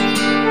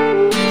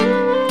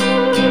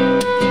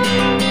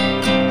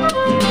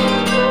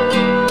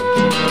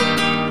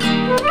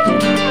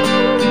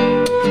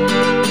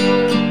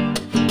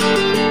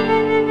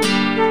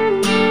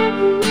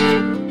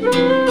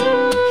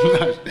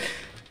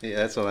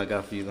that's all I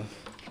got for you, though.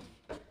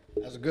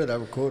 That's good. I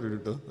recorded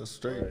it, though. That's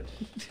straight.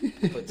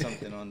 Put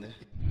something on there.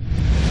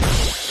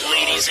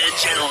 Ladies and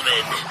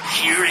gentlemen,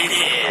 here it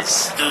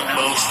is, the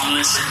most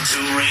listened to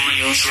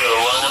radio show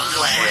on the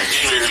planet.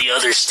 Even the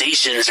other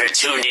stations are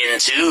tuned in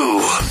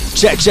too.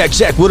 Check, check,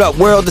 check. What up,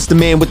 world? It's the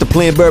man with the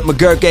plan, Burt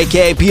McGurk,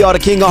 aka PR, the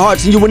King of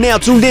Hearts, and you are now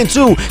tuned in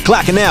to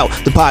Clocking Out,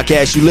 the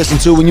podcast you listen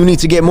to when you need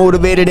to get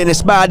motivated and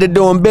inspired to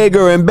doing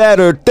bigger and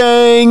better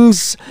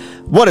things.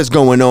 What is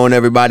going on,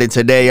 everybody?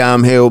 Today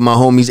I'm here with my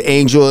homies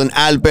Angel and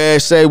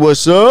Albert. Say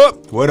what's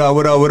up. What up,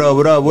 what up, what up,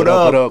 what up, what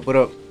up? What up, what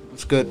up?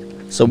 What's good?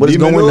 So what is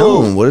going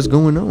on? What is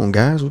going on,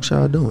 guys? What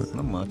y'all doing?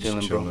 Not much.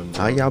 Chilling, bro.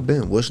 How y'all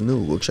been? What's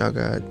new? What y'all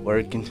got?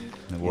 Working.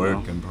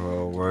 Working,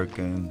 bro.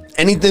 Working.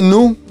 Anything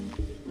new?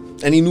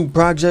 Any new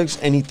projects?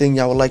 Anything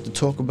y'all would like to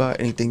talk about?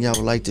 Anything y'all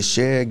would like to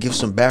share? Give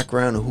some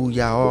background on who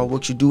y'all are,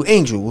 what you do.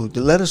 Angel,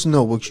 let us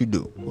know what you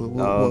do.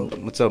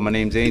 What's up? My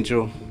name's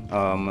Angel.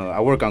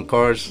 I work on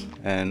cars,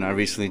 and I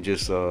recently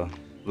just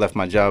left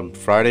my job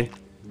Friday.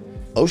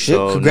 Oh shit!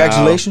 So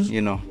Congratulations.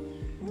 Now,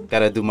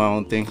 gotta do my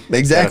own thing.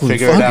 Exactly. Gotta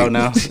figure it out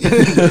now.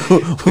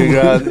 Figure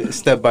out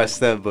step by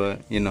step,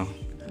 but I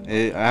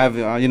have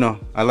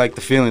I like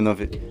the feeling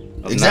of it.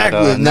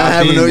 Exactly. Not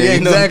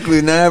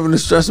having to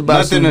stress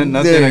about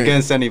nothing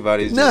against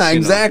anybody. It's just,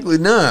 exactly.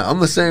 I'm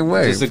the same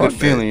way. Just a good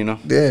feeling,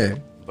 Yeah.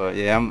 But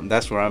yeah,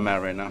 that's where I'm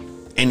at right now.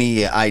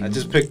 I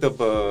just picked up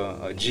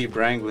a Jeep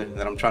Wrangler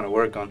that I'm trying to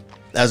work on.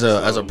 As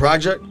a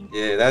project?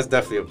 Yeah, that's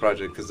definitely a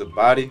project because the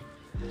body.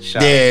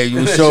 Shot. Yeah,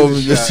 you showed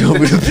me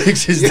the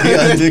pictures the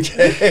other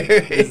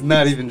day. It's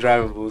not even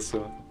drivable,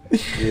 so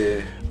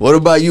yeah. What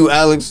about you,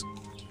 Alex?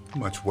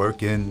 Much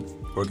working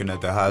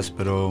at the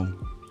hospital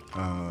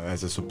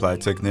as a supply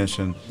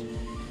technician,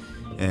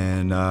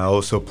 and I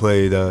also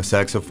played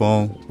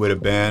saxophone with a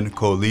band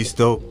called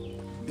Listo.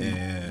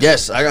 And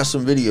yes, I got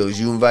some videos.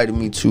 You invited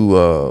me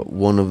to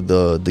one of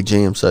the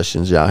jam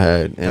sessions y'all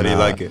had. And, how do you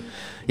like it?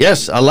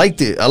 Yes, I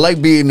liked it. I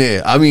like being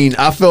there. I mean,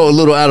 I felt a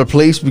little out of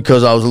place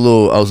because I was a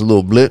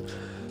little blip,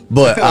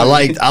 but I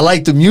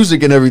liked the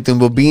music and everything.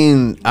 But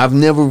I've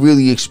never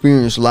really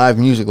experienced live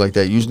music like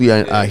that. Usually,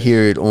 I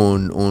hear it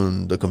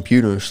on the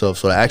computer and stuff.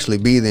 So to actually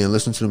be there and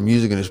listen to the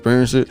music and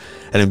experience it,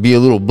 and then be a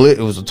little blip,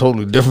 it was a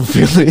totally different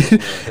feeling.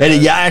 And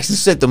then y'all actually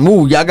set the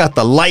mood. Y'all got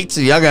the lights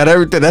and y'all got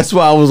everything. That's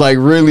why I was like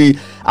really.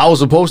 I was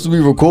supposed to be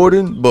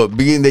recording, but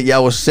being that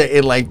y'all was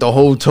setting like the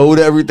whole toe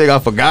to everything, I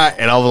forgot,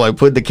 and I was like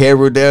putting the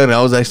camera down, and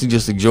I was actually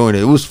just enjoying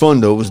it. It was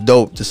fun though. It was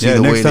dope to see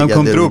the way that y'all did. Next time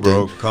come through,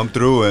 everything. bro. Come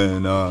through,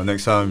 and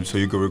next time so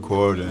you can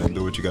record and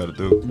do what you got to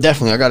do.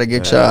 Definitely, I gotta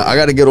get y'all. I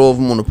gotta get all of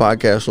them on the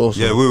podcast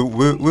also. Yeah,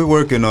 we're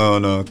working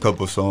on a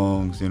couple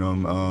songs.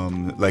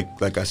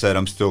 Like I said,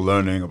 I'm still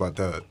learning about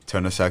the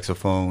tenor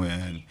saxophone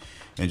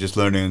and just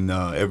learning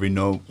every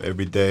note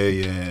every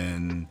day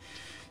and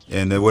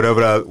then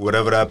whatever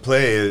I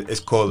play is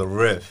called a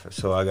riff.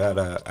 So I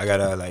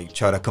gotta like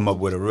try to come up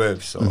with a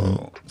riff.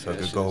 So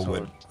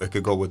it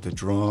could go with the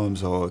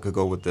drums, or it could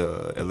go with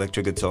the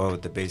electric guitar,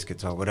 with the bass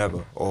guitar,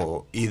 whatever,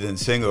 or either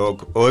singer,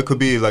 or it could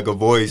be like a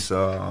voice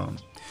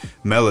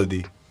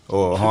melody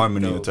or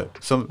harmony, or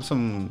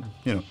some.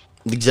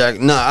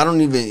 Exactly. No, I don't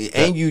even.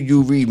 And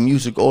you read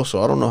music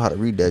also. I don't know how to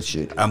read that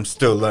shit. I'm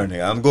still learning.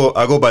 I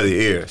go by the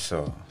ear.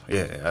 So.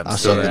 Yeah, I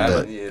suck at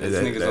that. Yeah,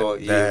 this nigga's all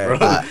ear,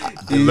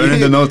 bro. Learning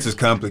the notes is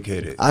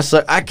complicated.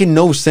 I can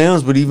know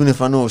sounds, but even if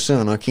I know a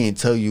sound, I can't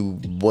tell you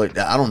what.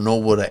 I don't know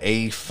what an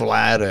A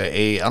flat or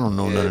A. I don't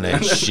know none of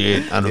that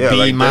shit. I know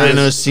B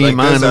minor, C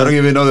minor. I don't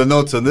even know the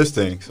notes on this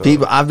thing. So.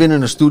 People, I've been in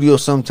the studio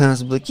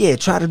sometimes and be like, yeah,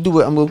 try to do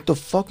it. I'm like, what the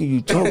fuck are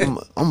you talking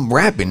about? I'm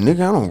rapping,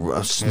 nigga.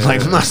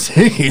 I'm not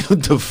singing.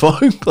 What the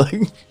fuck? Like,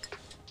 you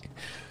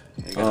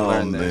gotta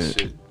learn that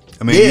shit.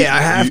 I mean, I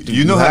have to.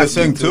 You know how to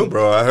sing too,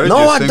 bro. I heard you. No,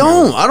 I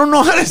don't. I don't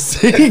know how to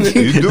sing.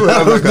 You do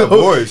have like a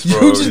voice,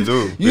 bro. You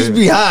do. You should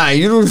be high.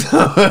 You don't.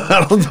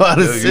 I don't know how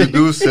to sing. You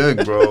do sing,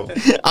 bro.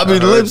 I be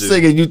lip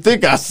singing. You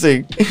think I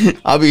sing?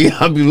 I be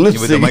lip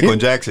singing. With the Michael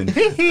Jackson.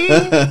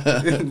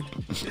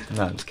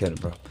 Nah, I'm just kidding,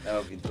 bro. That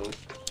would be dope.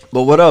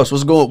 But what else?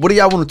 What do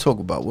y'all want to talk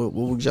about? What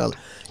would y'all?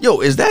 Yo,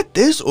 is that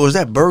this or is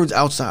that birds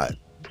outside?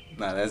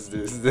 Nah, that's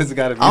this. This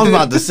gotta be. I was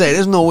about to say,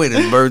 there's no way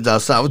there's birds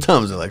outside. What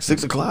time is it? Like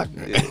 6 o'clock?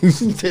 Yeah.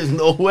 There's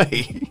no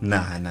way.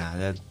 Nah,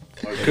 that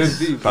could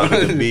be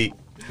probably the beat.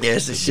 Yeah,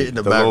 it's the shit in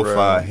the background. The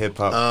lo-fi hip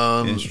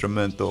hop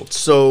instrumental.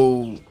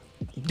 So,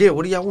 yeah,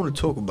 what do y'all want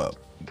to talk about?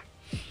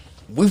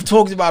 We've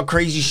talked about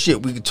crazy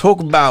shit. We could talk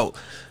about,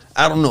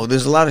 I don't know.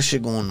 There's a lot of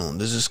shit going on.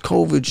 There's this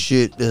COVID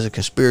shit. There's a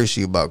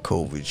conspiracy about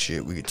COVID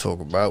shit. We could talk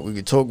about. We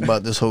could talk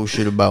about this whole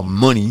shit about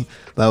money.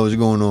 About what's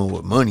going on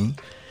with money.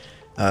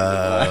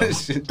 Yeah,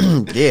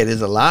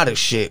 there's a lot of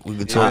shit we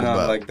could talk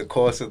about. Like the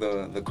cost of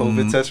the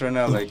COVID test right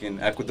now, like in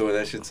Ecuador,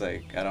 that shit's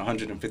like at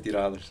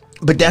 $150.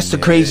 But that's the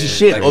crazy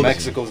shit. Like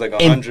Mexico's like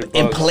 $100.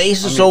 In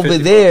places over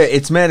there,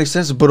 it's mad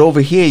expensive. But over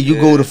here, you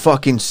go to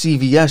fucking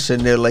CVS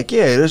and they're like,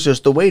 yeah, there's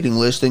just a waiting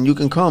list and you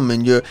can come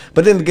and you're.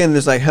 But then again,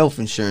 there's like health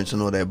insurance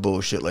and all that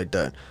bullshit like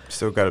that.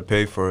 Still gotta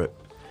pay for it.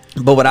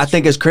 But what I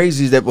think is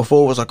crazy is that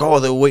before it was like, oh,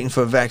 they were waiting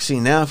for a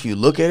vaccine. Now, if you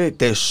look at it,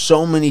 there's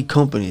so many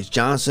companies,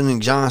 Johnson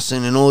 &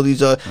 Johnson and all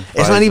these other.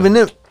 It's not even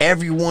them.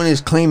 Everyone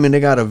is claiming they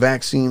got a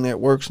vaccine that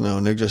works now,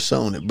 and they're just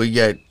selling it. But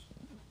yet,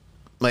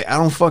 like, I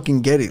don't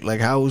fucking get it. Like,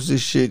 how is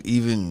this shit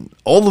even?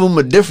 All of them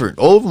are different.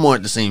 All of them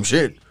aren't the same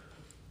shit.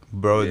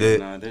 Bro,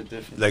 they're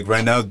different. like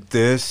right now,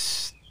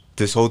 this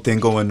whole thing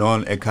going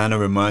on, it kind of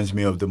reminds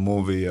me of the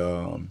movie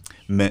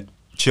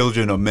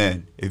Children of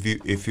Men.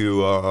 If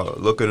you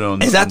look at it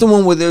on, Is that the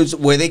one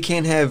where they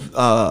can't have?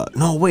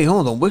 No, wait,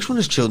 hold on. Which one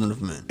is Children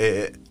of Men?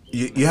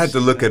 You have to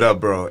look it up,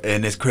 bro.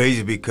 And it's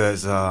crazy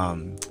because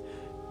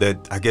that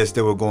I guess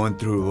they were going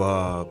through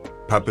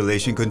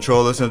population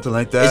control or something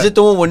like that. Is it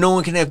the one where no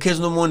one can have kids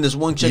no more? And this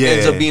one chick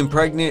ends up being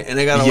pregnant, and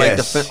they gotta like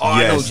defend. Oh,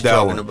 I know what you're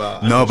talking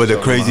about. No, but the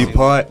crazy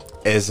part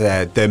is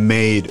that they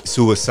made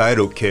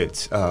suicidal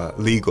kits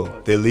legal.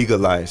 They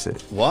legalized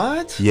it.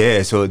 What?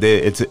 Yeah, so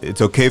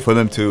it's okay for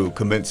them to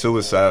commit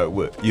suicide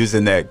with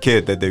using that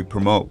kit that they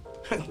promote.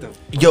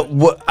 Yo,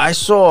 what I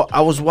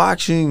was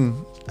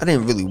watching. I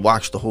didn't really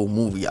watch the whole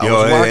movie. I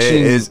was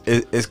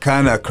watching. It's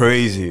kind of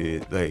crazy.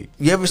 Like,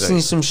 you ever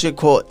seen some shit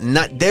called?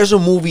 There's a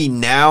movie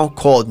now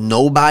called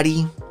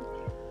Nobody.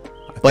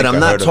 But I'm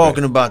not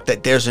talking about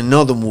that. There's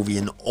another movie,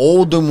 an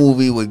older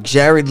movie with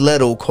Jared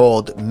Leto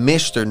called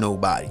Mr.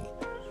 Nobody.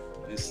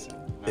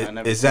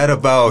 Is that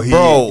about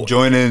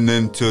joining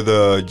into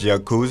the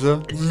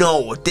Yakuza?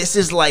 No, this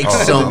is like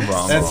some.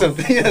 That's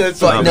something. Yeah, that's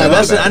but, no,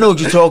 that's I know what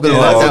you're talking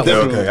about.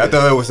 Okay. I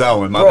thought it was that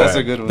one. My bad. That's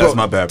a good one. That's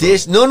my bad.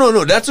 Bro.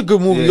 No. That's a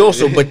good movie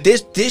also. But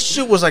this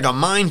shit was like a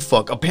mind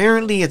fuck.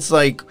 Apparently, it's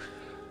like.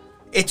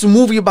 It's a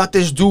movie about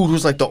this dude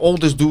who's like the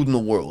oldest dude in the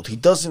world. He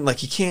doesn't like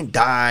he can't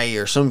die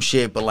or some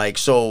shit, but like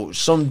so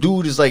some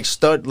dude is like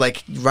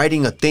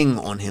writing a thing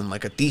on him,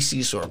 like a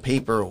thesis or a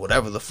paper or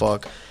whatever the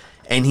fuck,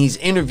 and he's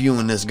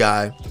interviewing this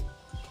guy.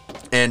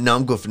 And no,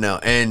 I'm good for now.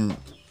 And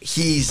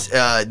he's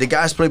the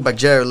guy's played by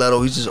Jared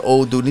Leto. He's this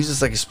old dude. And he's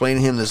just like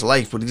explaining him this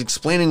life, but he's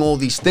explaining all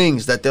these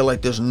things that they're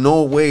like, there's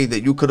no way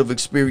that you could have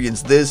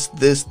experienced this,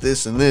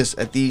 and this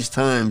at these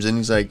times. And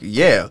he's like,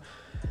 yeah.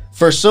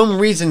 For some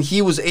reason,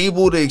 he was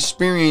able to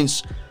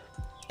experience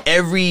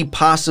every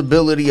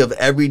possibility of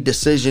every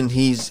decision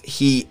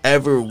he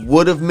ever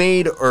would have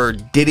made or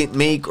didn't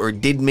make or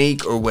did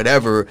make or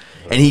whatever,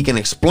 and he can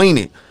explain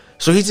it.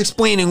 So he's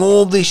explaining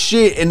all this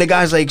shit, and the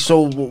guy's like,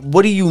 so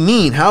what do you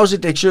mean? How is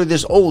it that you're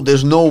this old?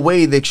 There's no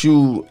way that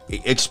you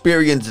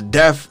experience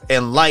death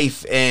and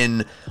life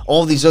and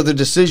all these other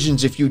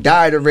decisions if you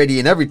died already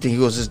and everything. He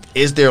goes,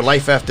 is there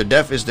life after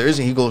death?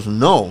 Isn't? He goes,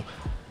 no.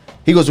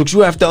 He goes, what you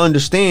have to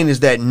understand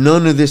is that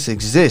none of this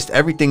exists.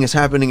 Everything is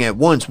happening at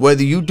once.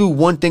 Whether you do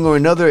one thing or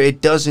another,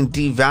 it doesn't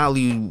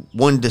devalue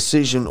one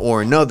decision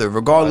or another.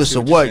 Regardless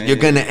of what, you're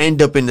going to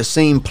end up in the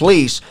same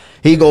place.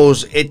 He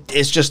goes,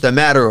 it's just a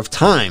matter of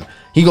time.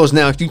 He goes,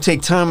 now, if you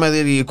take time out of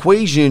the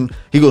equation,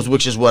 he goes,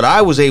 which is what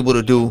I was able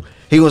to do.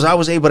 He goes, I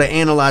was able to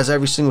analyze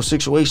every single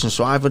situation,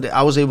 so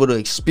I was able to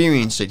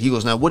experience it. He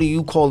goes, now, what do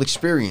you call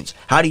experience?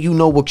 How do you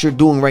know what you're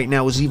doing right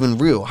now is even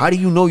real? How do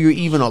you know you're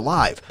even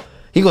alive?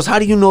 He goes, how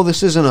do you know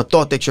this isn't a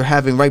thought that you're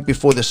having right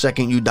before the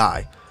second you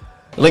die?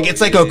 Like,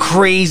 it's like a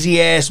crazy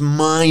ass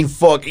mind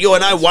fuck. Yo,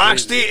 and I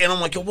watched it, and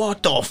I'm like, yo,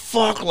 what the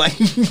fuck? Like,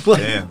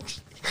 damn.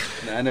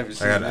 Nah, I never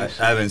seen it.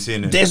 I haven't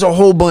seen it. There's a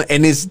whole bunch,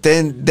 and it's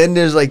then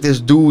there's like this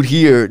dude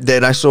here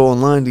that I saw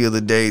online the other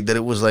day that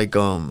it was like,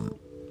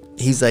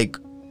 he's like,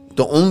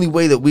 the only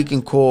way that we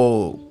can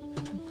call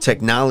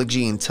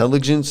technology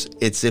intelligence,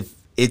 it's if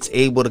it's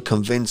able to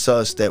convince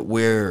us that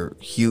we're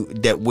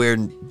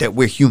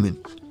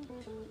human.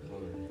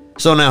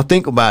 So now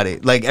think about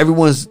it. Like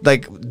everyone's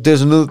like,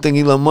 there's another thing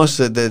Elon Musk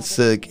said that's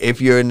like,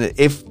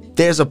 if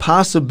there's a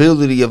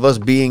possibility of us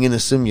being in a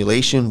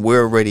simulation,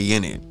 we're already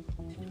in it.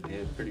 Yeah,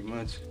 pretty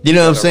much. You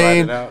know what I'm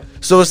saying?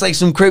 So it's like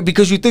some crazy,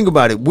 because you think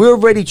about it, we're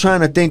already trying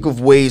to think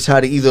of ways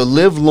how to either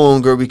live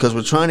longer because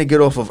we're trying to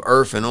get off of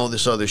Earth and all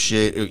this other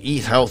shit, or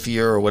eat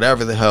healthier or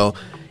whatever the hell.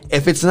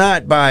 If it's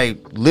not by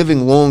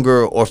living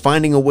longer or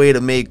finding a way to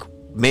make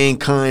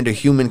mankind or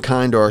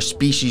humankind or our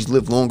species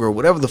live longer or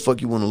whatever the fuck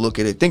you want to look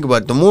at it, think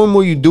about it. The more and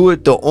more you do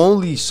it, the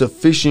only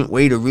sufficient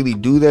way to really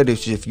do that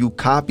is if you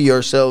copy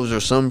ourselves or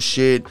some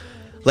shit,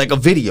 like a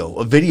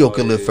video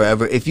can live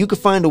forever. If you could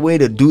find a way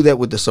to do that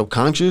with the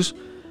subconscious,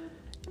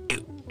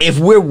 if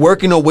we're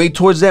working our way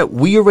towards that,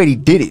 we already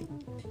did it.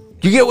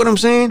 You get what I'm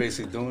saying?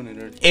 Basically doing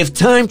it. If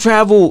time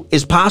travel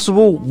is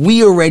possible,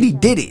 we already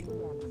did it.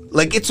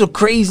 Like, it's a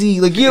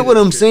crazy, like, you get what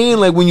I'm saying?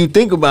 Like, when you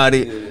think about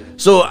it. Yeah.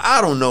 So, I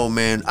don't know,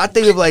 man. I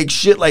think of, like,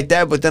 shit like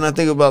that, but then I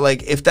think about,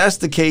 like, if that's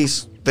the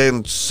case,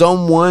 then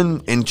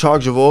someone in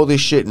charge of all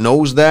this shit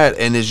knows that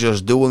and is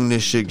just doing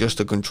this shit just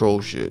to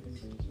control shit.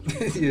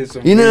 Yeah,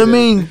 you know what I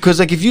mean? Because,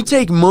 like, if you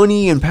take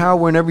money and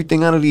power and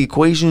everything out of the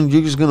equation,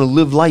 you're just going to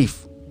live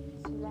life.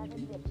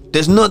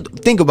 There's not,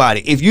 think about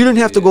it. If you didn't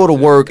have to go to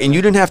work and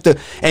you didn't have to,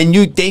 and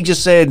they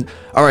just said,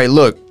 all right,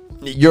 look,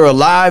 you're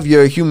alive,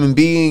 you're a human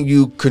being,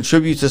 you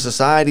contribute to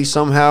society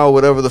somehow,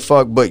 whatever the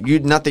fuck, but you,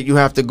 not that you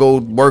have to go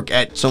work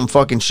at some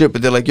fucking shit,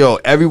 but they're like, yo,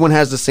 everyone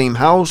has the same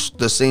house,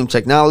 the same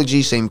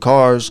technology, same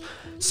cars,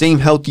 same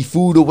healthy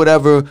food or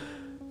whatever.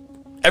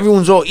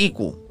 Everyone's all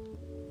equal.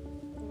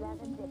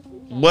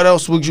 What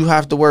else would you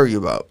have to worry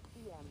about?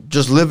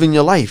 Just living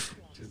your life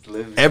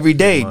every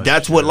day.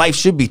 That's what life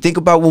should be. Think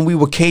about when we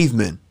were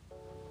cavemen.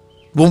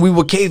 When we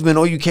were cavemen,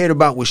 all you cared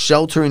about was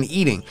shelter and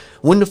eating.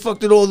 When the fuck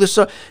did all this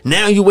up?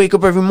 Now you wake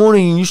up every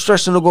morning and you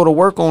stressing to go to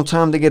work on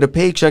time to get a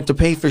paycheck to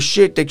pay for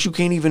shit that you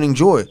can't even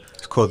enjoy.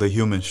 It's called the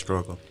human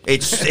struggle.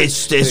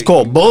 It's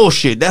called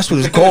bullshit. That's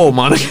what it's called,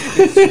 man.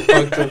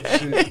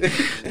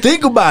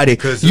 Think about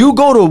it. You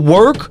go to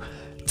work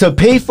to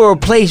pay for a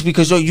place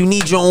because you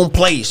need your own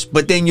place,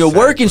 but then you're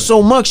working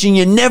so much and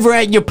you're never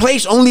at your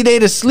place, only there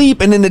to sleep.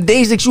 And then the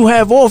days that you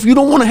have off, you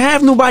don't want to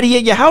have nobody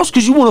at your house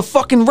because you want to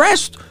fucking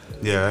rest.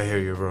 Yeah, I hear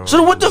you, bro.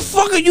 So what the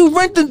fuck are you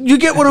renting? You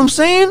get what I'm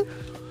saying?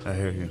 I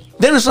hear you.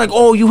 Then it's like,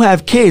 oh, you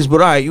have kids,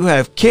 but all right, you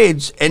have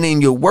kids, and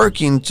then you're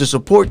working to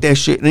support that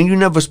shit, and then you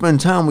never spend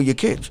time with your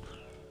kids.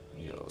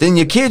 Then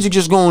your kids are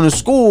just going to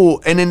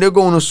school, and then they're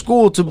going to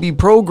school to be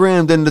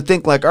programmed and to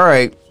think like, all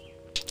right,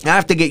 I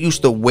have to get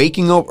used to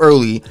waking up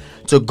early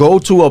to go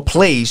to a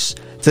place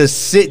to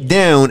sit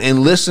down and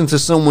listen to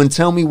someone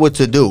tell me what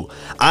to do.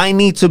 I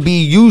need to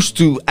be used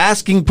to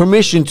asking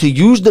permission to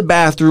use the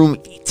bathroom,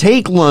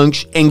 take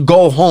lunch, and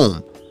go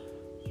home.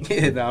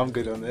 Yeah, nah, I'm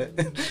good on that.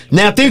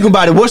 Now think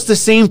about it. What's the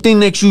same thing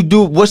that you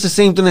do? What's the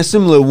same thing that's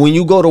similar? When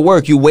you go to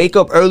work, you wake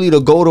up early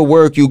to go to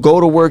work. You go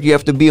to work, you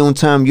have to be on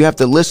time. You have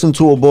to listen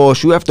to a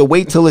boss. You have to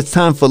wait till it's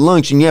time for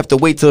lunch, and you have to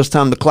wait till it's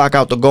time to clock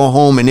out to go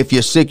home. And if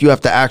you're sick, you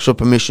have to ask for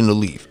permission to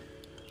leave.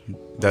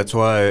 That's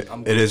why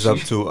it is up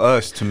to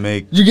us to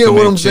make. You get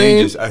what I'm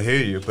changes. saying? I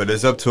hear you, but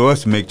it's up to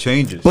us to make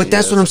changes. But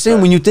that's what I'm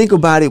saying. When you think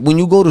about it, when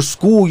you go to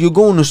school, you're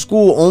going to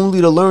school only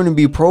to learn and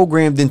be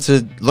programmed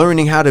into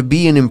learning how to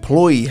be an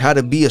employee, how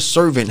to be a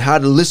servant, how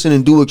to listen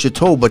and do what you're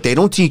told. But they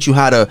don't teach you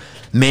how to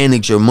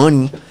manage your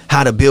money,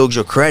 how to build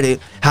your credit,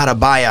 how to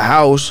buy a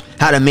house,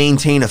 how to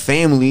maintain a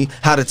family,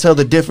 how to tell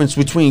the difference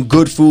between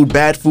good food,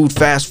 bad food,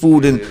 fast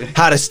food, and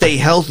how to stay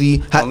healthy.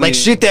 Like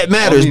shit that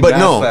matters, but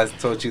no.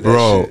 Taught you that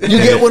Bro, shit. You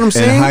get what I'm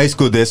saying? In high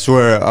school, they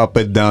swear up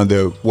and down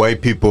the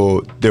white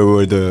people, they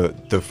were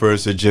the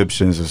first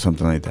Egyptians or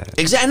something like that.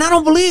 Exactly. And I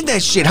don't believe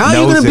that shit. How That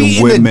are you was gonna be in in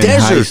the Whitman High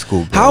desert?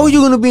 School, bro. How are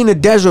you gonna be in the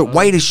desert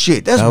white as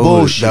shit? That's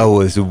bullshit. That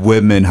was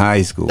Whitman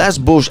High School. That's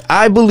bullshit.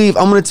 I believe,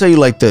 I'm gonna tell you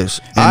like this.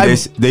 And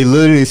they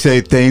literally say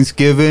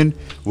Thanksgiving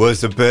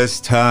was the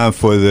best time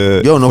for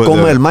the. Yo, no for come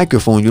the- el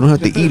microphone. You don't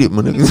have to eat it,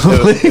 man. It was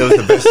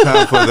the best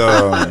time for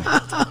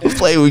the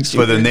Play with you.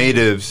 for the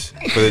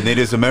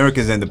natives,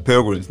 Americans and the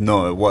Pilgrims.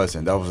 No, it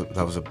wasn't. That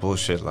was a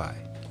bullshit lie.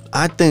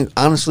 I think,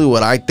 honestly,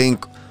 I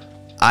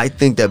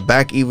think that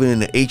back even in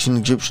the ancient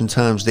Egyptian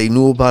times, they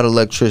knew about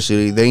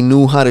electricity. They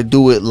knew how to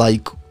do it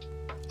like,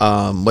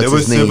 what's They were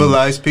his name?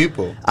 civilized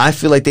people. I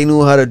feel like they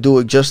knew how to do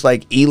it just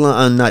like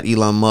not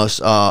Elon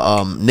Musk,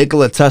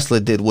 Nikola Tesla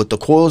did with the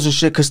coils and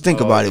shit. Cause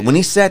think about it, when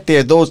he sat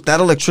there, that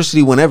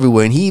electricity went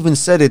everywhere, and he even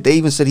said it. They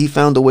even said he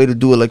found a way to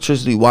do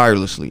electricity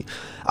wirelessly.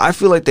 I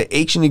feel like the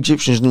ancient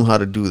Egyptians knew how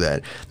to do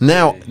that.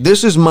 Now,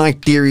 this is my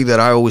theory that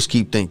I always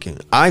keep thinking.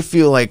 I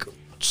feel like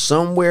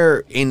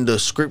somewhere in the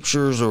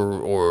scriptures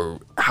or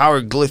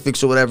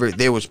hieroglyphics or whatever,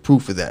 there was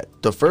proof of that.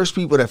 The first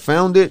people that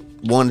found it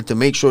wanted to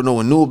make sure no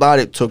one knew about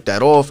it, took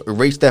that off,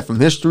 erased that from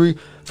history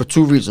for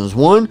two reasons.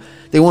 One,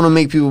 they want to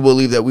make people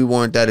believe that we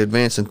weren't that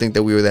advanced and think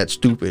that we were that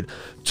stupid.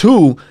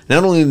 Two,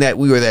 not only that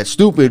we were that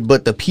stupid,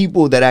 but the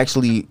people that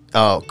actually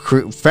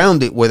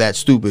found it were that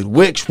stupid,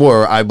 which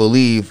were, I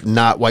believe,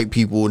 not white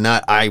people.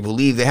 I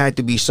believe there had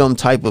to be some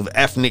type of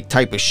ethnic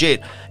type of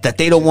shit that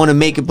they don't want to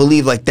make it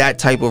believe like that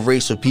type of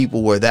race of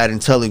people were that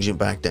intelligent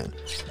back then.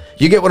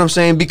 You get what I'm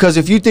saying? Because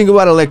if you think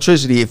about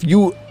electricity, if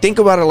you think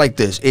about it like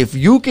this, if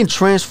you can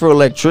transfer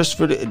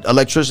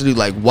electricity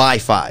like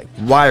Wi-Fi,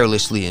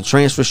 wirelessly, and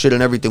transfer shit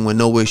and everything with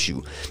no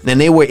issue, then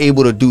they were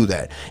able to do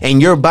that.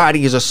 And your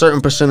body is a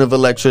certain percent of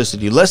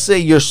electricity. Let's say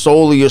your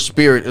soul or your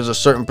spirit is a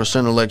certain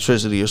percent of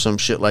electricity or some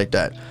shit like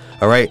that.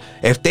 All right.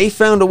 If they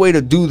found a way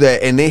to do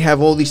that, and they have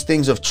all these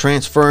things of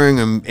transferring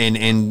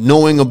and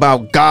knowing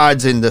about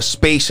gods and the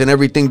space and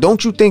everything,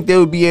 don't you think they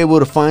would be able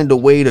to find a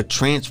way to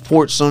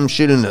transport some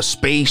shit into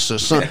space or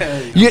something?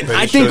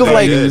 I think sure of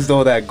like, used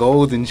all that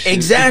gold and shit.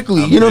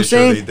 exactly. I'm You know what I'm pretty sure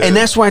saying? they did. And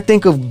that's why I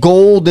think of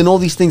gold and all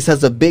these things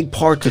has a big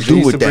part to They do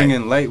used with to that. bring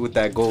in light with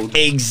that gold.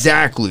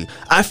 Exactly.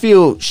 I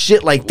feel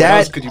shit like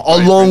else that could you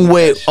probably along bring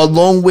with with that shit?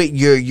 along with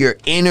your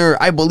inner,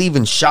 I believe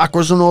in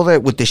chakras and all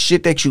that with the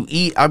shit that you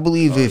eat. I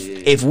believe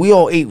if we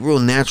all ate real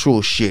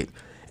natural shit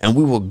and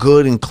we were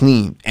good and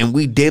clean and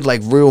we did like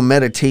real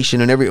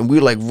meditation and everything, we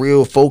were like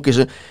real focus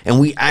and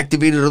we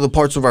activated other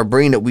parts of our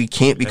brain that we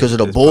can't because of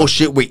the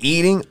bullshit we're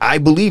eating, I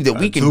believe that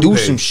we can do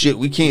some shit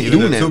we can't Even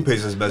do the now.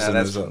 toothpaste is messing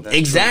us up. that's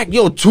Exactly.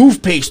 Yo,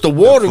 toothpaste, the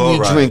water we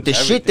fluoride, drink, the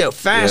shit that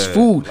fast Yeah.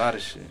 food. a lot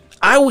of shit.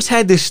 I always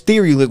had this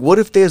theory, like, what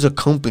if there's a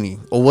company,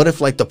 or what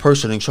if, like, the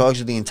person in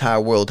charge of the entire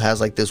world has,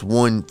 like, this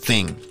one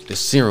thing, this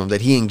serum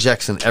that he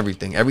injects in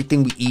everything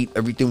we eat,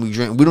 everything we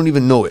drink, we don't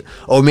even know it.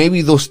 Or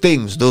maybe those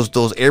things,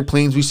 those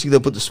airplanes we see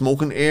that put the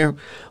smoke in the air,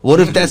 what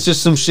if that's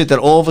just some shit that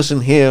all of us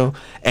inhale,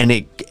 and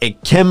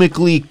it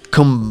chemically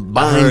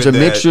combines or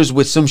mixtures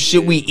with some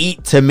shit we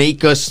eat to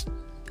make us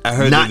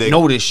not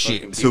know this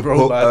shit.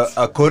 So,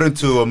 according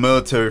to a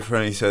military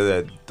friend, he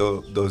said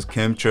that those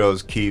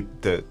chemtrails keep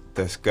the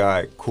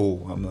sky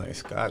cool. I'm like,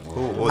 sky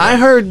cool? I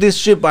heard this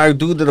shit by a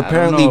dude that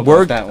apparently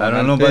worked. I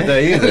don't know about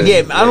that either.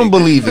 Yeah, I don't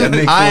believe it. That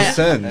makes no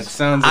sense. That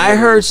sounds I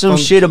heard some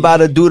shit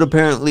about a dude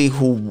apparently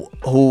who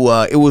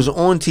it was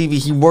on TV.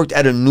 He worked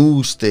at a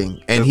news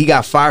thing and he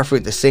got fired for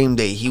it the same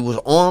day. He was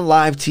on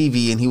live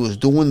TV and he was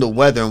doing the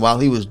weather, and while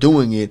he was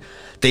doing it,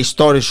 they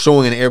started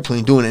showing an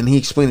airplane doing it, and he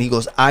explained, he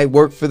goes, I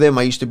work for them.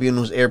 I used to be in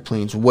those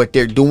airplanes. What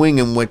they're doing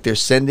and what they're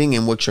sending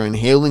and what you're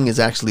inhaling is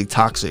actually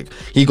toxic.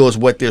 He goes,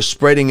 what they're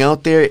spreading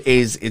out there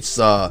is it's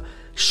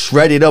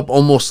shredded up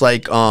almost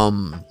like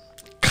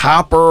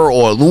copper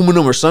or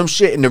aluminum or some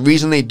shit, and the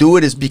reason they do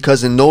it is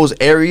because in those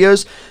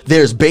areas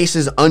there's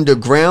bases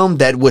underground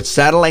that with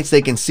satellites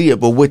they can see it,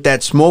 but with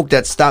that smoke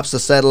that stops the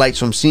satellites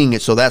from seeing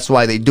it, so that's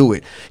why they do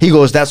it. He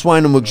goes, that's why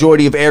in the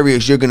majority of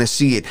areas you're gonna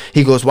see it.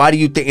 He goes, why do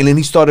you think, and then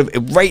he started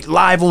right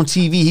live on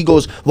TV, he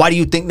goes, why do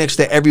you think next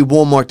to every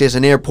Walmart there's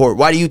an airport?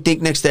 Why do you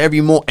think next to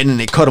every mall? And then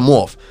they cut him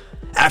off.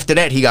 After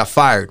that, he got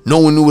fired. No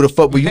one knew what the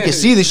fuck, but you can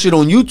see this shit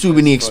on YouTube,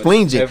 and he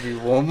explains it. Every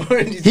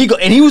Walmart.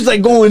 He was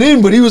like going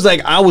in, but he was like,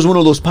 I was one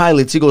of those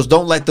pilots. He goes,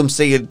 don't let them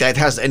say it, that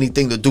has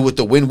anything to do with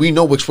the wind. We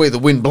know which way the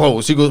wind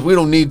blows. He goes, we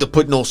don't need to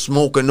put no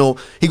smoke or no.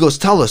 He goes,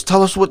 tell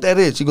us what that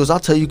is. He goes, I'll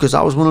tell you because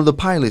I was one of the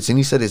pilots. And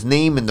he said his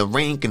name and the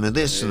rank and the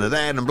this and the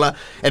that and blah.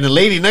 And the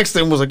lady next to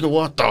him was like,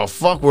 what the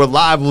fuck? We're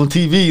live on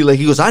TV. Like,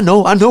 he goes, I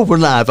know we're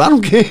live. I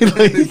don't care.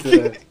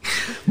 Like,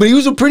 but he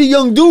was a pretty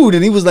young dude,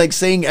 and he was like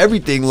saying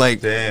everything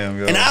like, damn,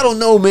 yo. And I don't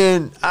know,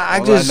 man. All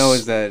I know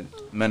is that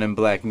Men in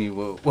Black knew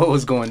what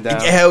was going down.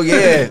 Hell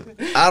yeah.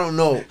 I don't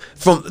know.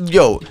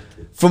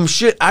 From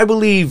shit, I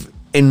believe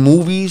in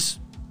movies,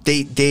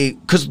 they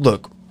cause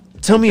look,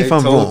 tell me if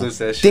I'm wrong. They told us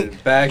that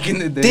shit back in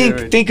the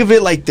day. Think of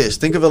it like this.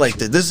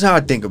 This is how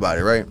I think about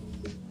it, right?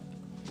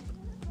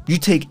 You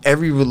take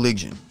every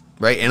religion,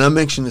 right? And I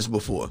mentioned this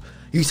before.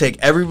 You take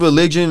every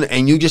religion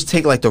and you just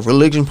take like the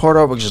religion part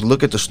of it, just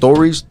look at the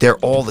stories, they're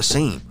all the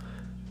same.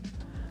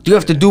 You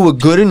have to do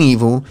with good and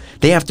evil.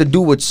 They have to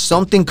do with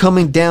something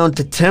coming down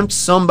to tempt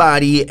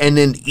somebody, and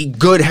then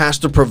good has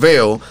to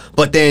prevail.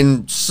 But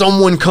then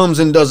someone comes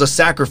and does a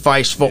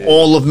sacrifice for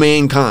all of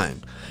mankind.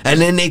 And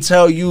then they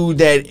tell you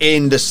that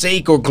in the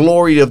sake or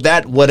glory of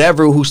that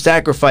whatever who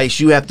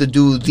sacrificed, you have to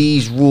do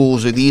these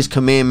rules or these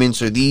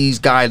commandments or these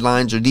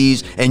guidelines or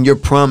these, and you're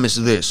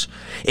promised this.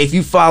 If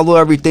you follow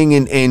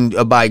everything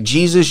and by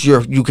Jesus,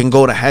 you can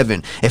go to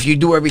heaven. If you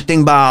do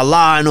everything by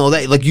Allah and all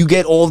that, like you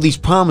get all these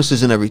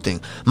promises and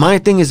everything. My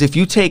thing is, if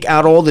you take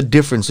out all the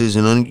differences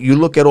and you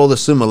look at all the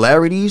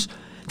similarities,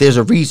 there's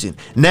a reason.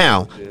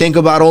 Now, think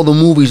about all the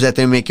movies that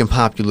they're making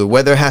popular,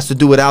 whether it has to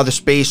do with outer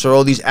space or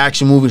all these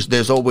action movies.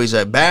 There's always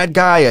a bad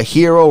guy, a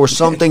hero or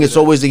something. It's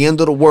always the end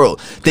of the world.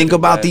 Think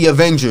about the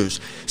Avengers.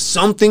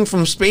 Something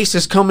from space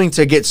is coming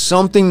to get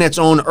something that's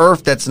on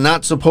Earth that's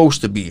not supposed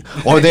to be.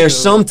 Or there's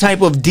some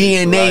type of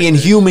DNA in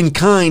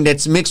humankind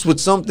that's mixed with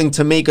something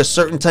to make a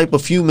certain type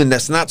of human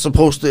that's not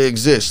supposed to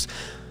exist.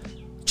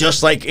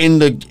 Just like in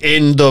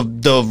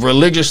the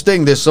religious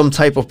thing, there's some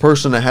type of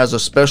person that has a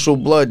special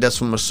blood that's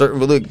from a certain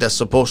religion that's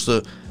supposed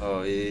to.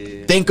 Oh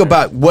yeah. Think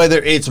about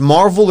whether it's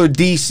Marvel or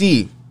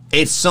DC.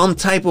 It's some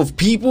type of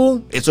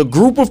people. It's a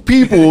group of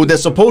people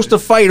that's supposed to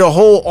fight a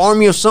whole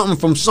army of something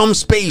from some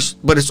space,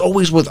 but it's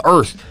always with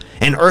Earth.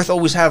 And Earth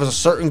always has a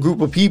certain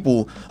group of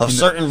people of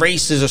certain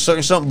races or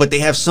certain something, but they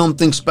have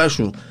something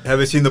special.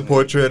 Have you seen the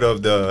portrait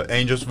of the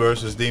angels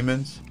versus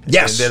demons?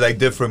 Yes. And they're like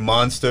different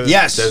monsters.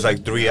 Yes. There's like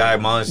 3-eyed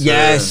monsters.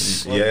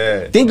 Yes.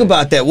 Yeah. Think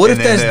about that. What if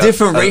that's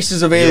different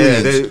races of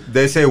aliens? Yeah,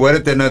 they say, what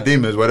if they're not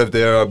demons? What if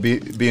they're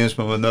beings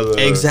from another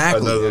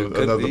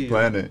Exactly.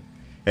 planet?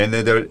 And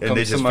then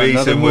they just face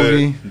face it him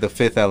movie, with The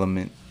Fifth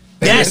Element.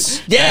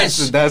 Yes,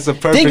 yes. That's a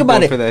perfect Think about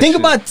one it. for that Think shit.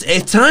 about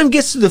if time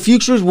gets to the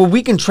future where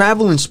we can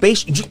travel in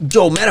space.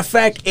 Joe, matter of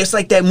fact, it's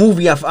like that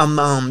movie.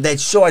 That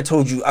show I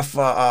told you.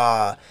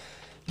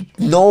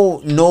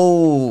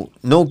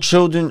 No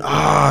children.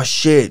 Ah,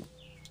 shit.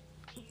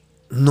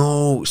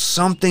 No,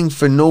 something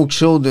for no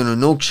children or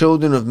no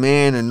children of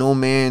man or no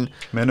man.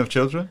 Men of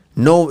Children?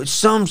 No, it's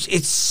some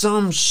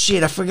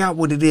shit. I forgot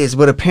what it is.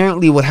 But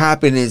apparently what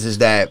happened is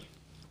that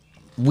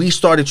we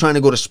started trying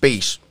to go to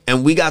space,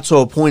 and we got to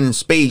a point in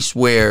space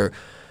where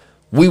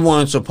we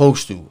weren't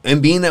supposed to.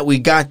 And being that we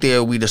got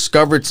there, we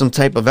discovered some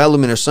type of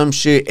element or some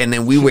shit, and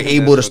then we were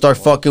able to start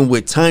fucking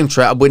with time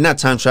travel, but not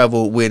time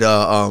travel, with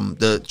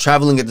the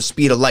traveling at the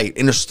speed of light,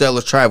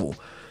 interstellar travel.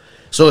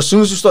 So as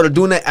soon as we started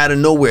doing that, out of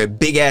nowhere,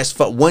 big ass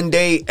fuck. One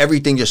day,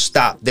 everything just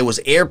stopped. There was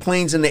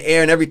airplanes in the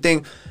air and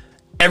everything.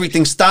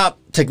 Everything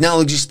stopped.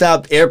 technology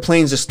stopped.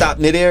 Airplanes that stopped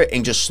midair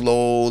and just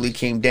slowly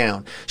came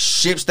down.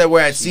 Ships that were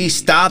at sea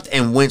stopped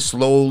and went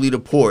slowly to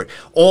port.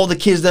 All the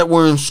kids that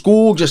were in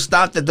school just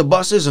stopped at the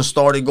buses and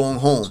started going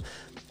home.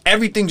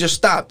 Everything just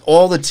stopped.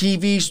 All the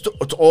TVs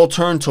all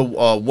turned to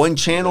one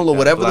channel or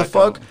whatever the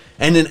fuck.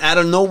 And then out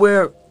of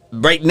nowhere,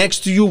 right next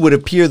to you would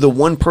appear the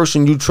one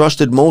person you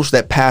trusted most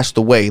that passed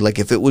away. Like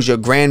if it was your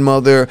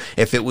grandmother,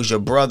 if it was your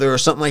brother or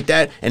something like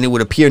that, and it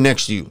would appear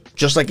next to you.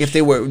 Just like if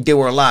they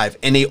were alive.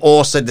 And they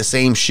all said the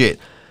same shit.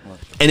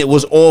 And it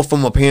was all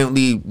from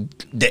apparently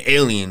the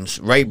aliens,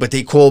 right? But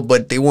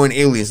they weren't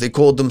aliens. They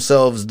called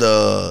themselves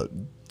the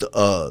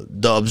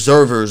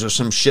observers or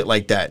some shit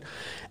like that.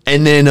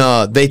 And then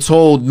they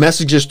told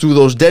messages through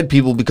those dead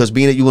people, because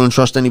being that you wouldn't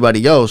trust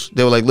anybody else,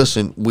 they were like,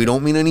 listen, we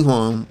don't mean any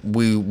harm.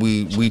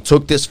 We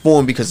took this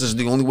form because this is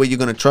the only way you're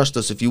going to trust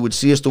us. If you would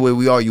see us the way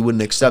we are, you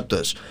wouldn't accept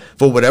us.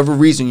 For whatever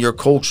reason, your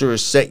culture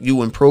has set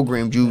you and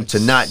programmed you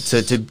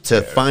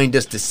to find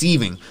us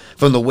deceiving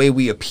from the way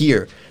we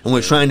appear. And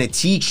we're trying to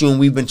teach you, and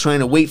we've been trying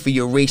to wait for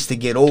your race to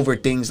get over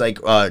things like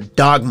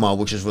dogma,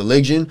 which is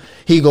religion.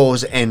 He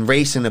goes, and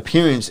race and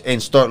appearance,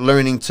 and start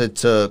learning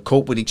to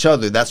cope with each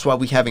other. That's why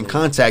we haven't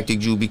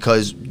contacted you,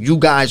 because you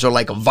guys are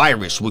like a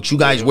virus. What you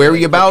guys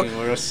worry about?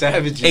 We're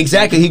savages.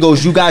 Exactly. He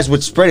goes, you guys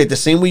would spread it the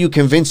same way you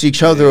convince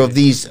each other of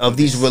these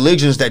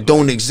religions that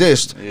don't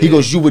exist. He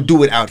goes, you would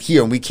do it out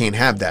here, and we can't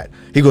have that.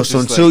 He goes, so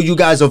until you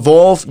guys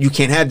evolve, you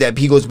can't have that.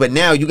 He goes, but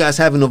now you guys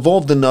haven't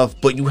evolved enough,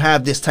 but you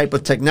have this type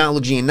of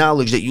technology and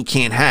knowledge that you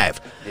can't have.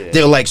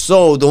 They're like,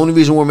 so the only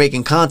reason we're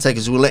making contact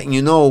is we're letting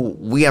you know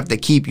we have to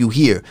keep you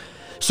here.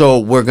 So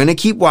we're gonna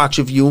keep watch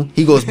of you.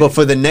 He goes, but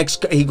for the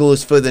next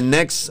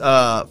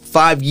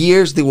 5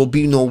 years, there will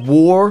be no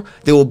war,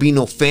 there will be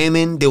no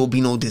famine, there will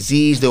be no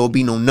disease, there will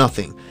be no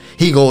nothing.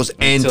 He goes,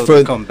 and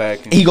come back.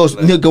 He goes,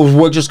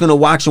 we're just gonna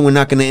watch and we're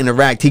not gonna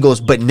interact. He goes,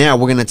 but now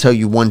we're gonna tell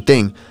you one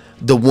thing.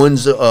 The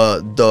ones,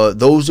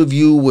 those of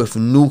you with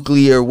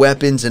nuclear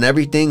weapons and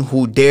everything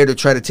who dare to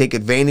try to take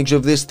advantage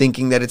of this,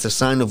 thinking that it's a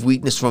sign of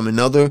weakness from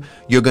another,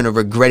 you're gonna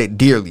regret it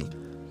dearly.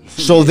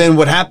 So then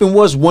what happened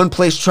was, one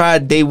place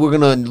tried, they were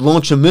gonna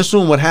launch a missile,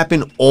 and what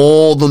happened?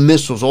 All the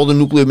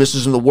nuclear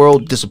missiles in the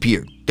world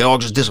disappeared. They all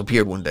just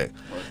disappeared one day.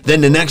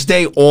 Then the next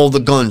day, all the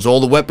guns, all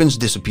the weapons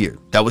disappeared.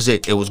 That was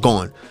it. It was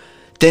gone.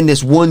 Then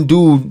this one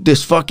dude,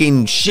 this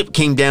fucking ship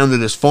came down to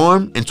this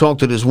farm and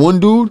talked to this one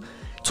dude.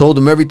 Told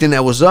him everything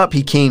that was up.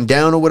 He came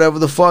down or whatever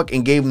the fuck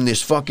and gave him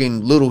this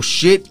fucking little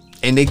shit.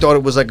 And they thought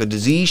it was like a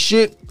disease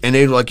shit. And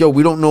they were like, yo,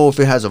 we don't know if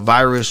it has a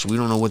virus. We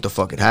don't know what the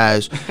fuck it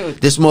has.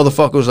 This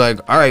motherfucker was like,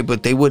 all right,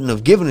 but they wouldn't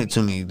have given it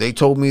to me. They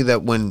told me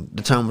that when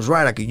the time was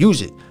right, I could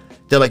use it.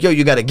 They're like, yo,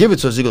 you got to give it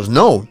to us. He goes,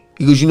 no.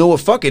 He goes, you know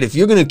what? Fuck it. If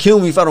you're going to kill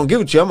me if I don't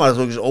give it to you, I might as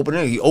well just open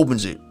it. He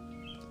opens it.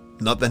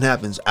 Nothing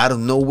happens. Out of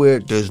nowhere,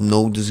 there's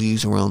no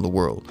disease around the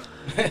world.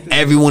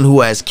 Everyone who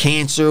has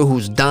cancer,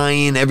 who's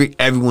dying,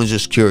 everyone's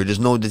just cured. There's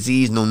no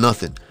disease, no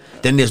nothing.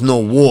 Then there's no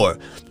war.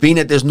 Being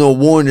that there's no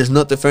war and there's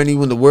nothing for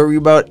anyone to worry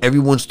about,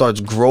 everyone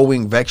starts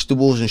growing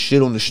vegetables and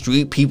shit on the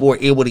street. People are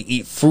able to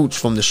eat fruits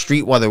from the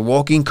street while they're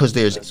walking, because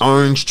there's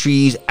orange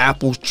trees,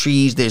 apple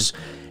trees,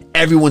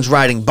 everyone's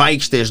riding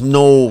bikes. There's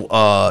no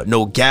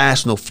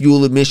gas, no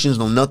fuel emissions,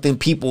 no nothing.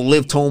 People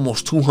live to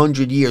almost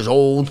 200 years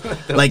old.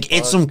 Like,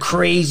 it's some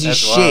crazy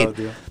shit.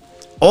 Wild,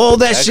 all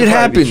that shit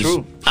happens.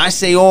 I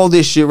say all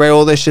this shit, right?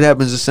 All that shit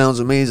happens. It sounds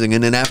amazing.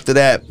 And then after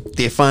that,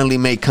 they finally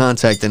make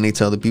contact and they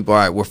tell the people, all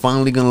right, we're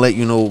finally going to let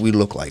you know what we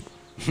look like.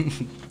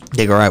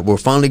 They go, all right, we're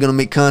finally going to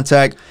make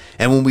contact.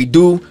 And when we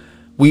do,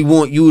 we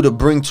want you to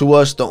bring to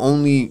us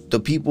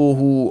the people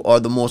who are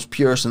the most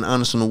purest and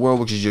honest in the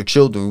world, which is your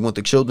children. We want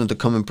the children to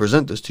come and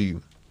present this to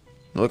you.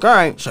 They're like, all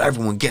right. So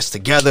everyone gets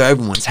together.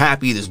 Everyone's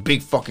happy. This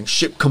big fucking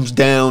ship comes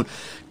down.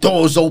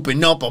 Doors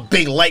open up. A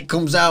big light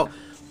comes out.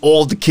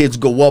 All the kids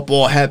go up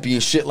all happy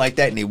and shit like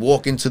that, and they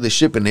walk into the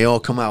ship and they all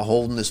come out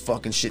holding this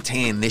fucking shit's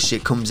hand, and this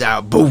shit comes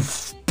out,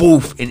 boof,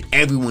 boof, and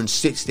everyone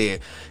sits there.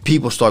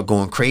 People start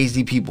going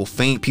crazy, people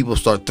faint, people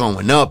start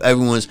throwing up,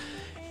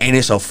 and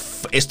it's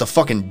the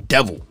fucking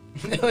devil.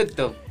 What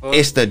the fuck?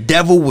 It's the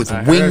devil with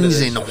wings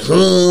and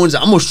horns.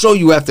 I'm gonna show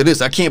you after this.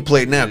 I can't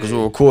play it now because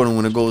we're recording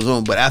when it goes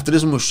on. But after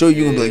this, I'm gonna show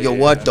you and be like, yo,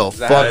 what the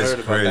fuck? I heard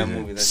about that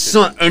movie.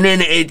 Son, and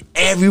then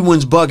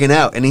everyone's bugging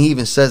out. And he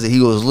even says it. He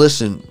goes,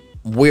 listen,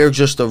 we're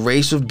just a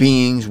race of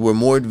beings. We're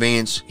more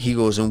advanced. He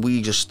goes, and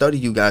we just study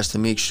you guys to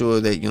make sure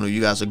that,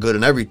 you guys are good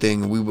and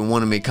everything. And we would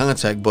want to make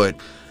contact, but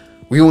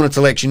we wanted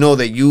to let you know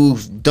that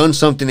you've done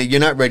something that you're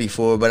not ready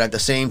for, but at the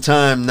same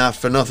time, not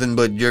for nothing,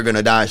 but you're going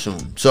to die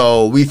soon.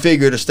 So we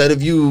figured instead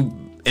of you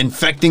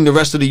infecting the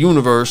rest of the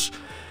universe,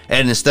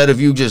 and instead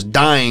of you just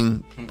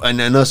dying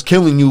and us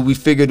killing you, we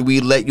figured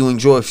we'd let you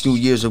enjoy a few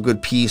years of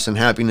good peace and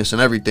happiness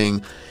and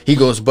everything. He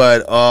goes,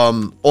 but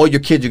all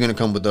your kids are going to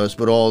come with us,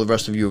 but all the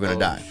rest of you are going to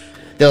die.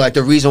 They're like,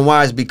 the reason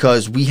why is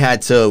because we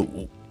had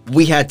to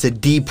we had to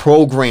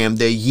deprogram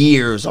their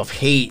years of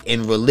hate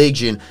and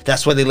religion.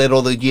 That's why they let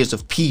all the years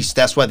of peace.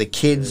 That's why the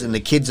kids and the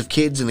kids of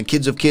kids and the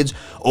kids of kids,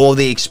 all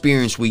they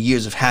experienced were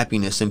years of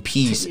happiness and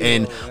peace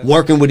and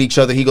working with each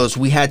other. He goes,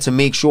 we had to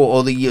make sure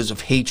all the years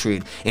of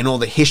hatred and all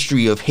the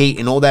history of hate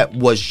and all that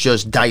was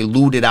just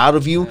diluted out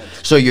of you,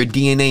 so your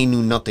DNA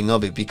knew nothing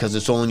of it, because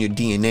it's all in your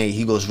DNA.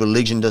 He goes,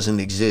 religion doesn't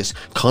exist,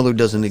 color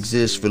doesn't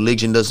exist,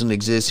 religion doesn't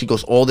exist. He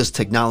goes, all this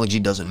technology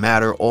doesn't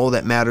matter. All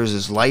that matters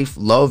is life,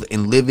 love,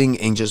 and living,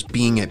 and just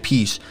being at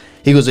peace.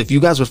 He goes, if you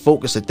guys would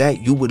focus at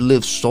that, you would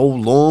live so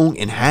long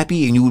and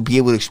happy, and you would be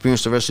able to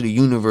experience the rest of the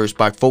universe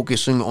by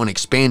focusing on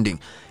expanding.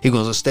 He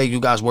goes, instead you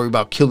guys worry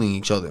about killing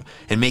each other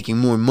and making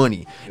more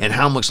money and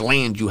how much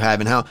land you have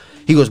and how.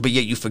 He goes, but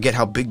yet you forget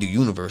how big the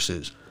universe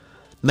is.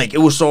 Like, it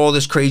was all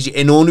this crazy,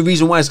 and the only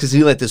reason why is because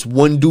he let this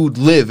one dude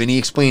live, and he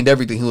explained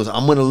everything. He goes,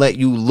 I'm gonna let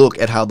you look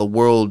at how the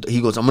world.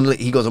 He goes, I'm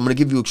gonna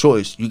give you a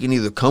choice. You can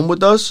either come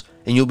with us,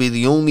 and you'll be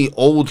the only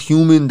old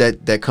human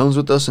that comes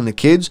with us and the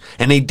kids.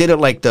 And they did it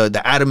like the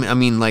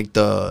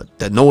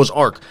Noah's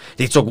Ark.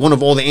 They took one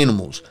of all the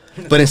animals,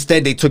 but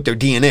instead they took their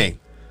DNA.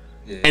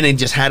 And then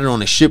just had it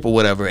on a ship or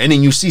whatever. And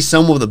then you see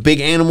some of the big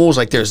animals,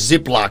 like they're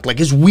ziplocked. Like,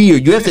 it's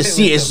weird. You have to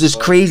see it. It's this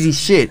crazy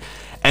shit.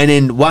 And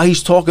then while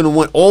he's talking to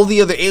one, all the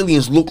other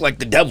aliens look like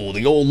the devil.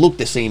 They all look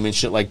the same and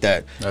shit like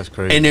that. That's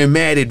crazy. And they're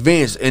mad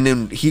advanced. And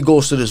then he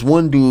goes to this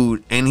one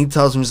dude and he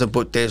tells him, he's like,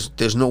 but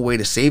there's no way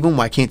to save them.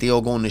 Why can't they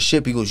all go on the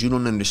ship? He goes, you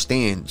don't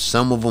understand.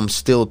 Some of them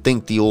still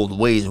think the old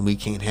ways, and we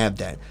can't have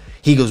that.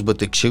 He goes, but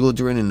the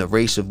children and the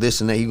race of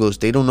this and that, he goes,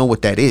 they don't know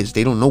what that is.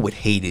 They don't know what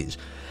hate is.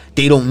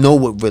 They don't know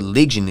what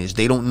religion is.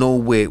 They don't know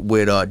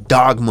what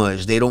dogma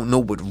is. They don't know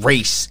what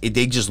race.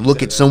 They just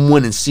look at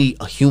someone and see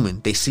a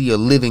human. They see a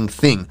living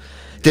thing.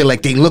 They're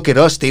like, they look at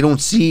us, they don't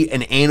see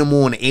an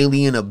animal, an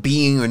alien, a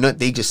being or not.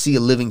 They just see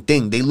a living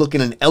thing. They look at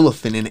an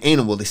elephant, an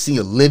animal, they see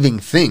a living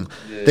thing.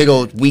 Yeah. They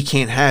go, we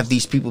can't have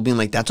these people being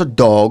like, that's a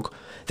dog,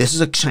 this is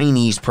a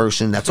Chinese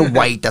person, that's a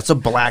white, that's a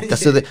black,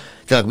 that's a... They're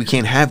like, we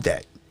can't have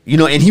that. You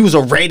know, and he was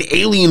a red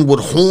alien with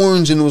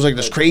horns, and it was like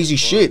this crazy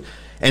shit.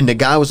 And the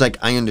guy was like,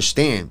 I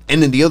understand.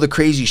 And then the other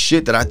crazy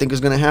shit that I think is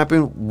going to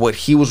happen, what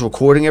he was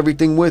recording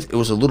everything with, it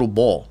was a little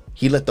ball.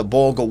 He let the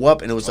ball go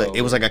up, and it was like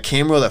it was like a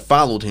camera that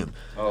followed him.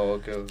 Oh,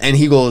 okay. And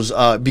he goes,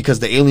 because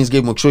the aliens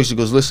gave him a choice. He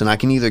goes, listen, I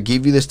can either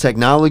give you this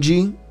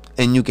technology,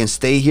 and you can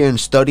stay here and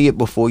study it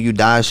before you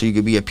die, so you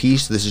can be at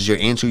peace. This is your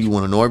answer. You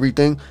want to know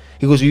everything.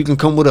 He goes, you can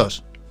come with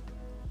us.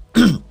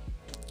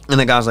 And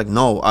the guy's like,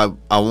 no,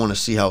 I want to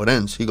see how it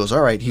ends. He goes,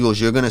 all right. He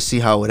goes, you're gonna see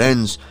how it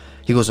ends.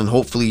 He goes, and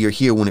hopefully you're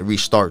here when it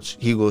restarts.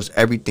 He goes,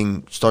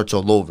 everything starts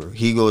all over.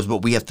 He goes,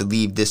 but we have to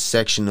leave this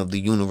section of the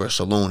universe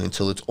alone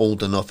until it's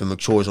old enough and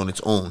matures on its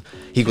own.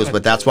 He goes,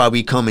 but that's why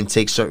we come and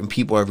take certain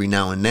people every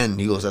now and then.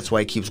 He goes, that's why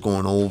it keeps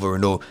going over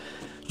and over.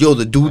 Yo,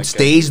 the dude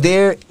stays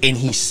there, and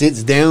he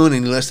sits down,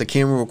 and he lets the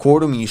camera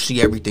record him, and you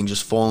see everything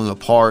just falling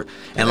apart.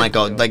 And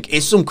like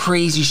it's some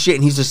crazy shit,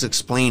 and he's just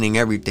explaining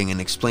everything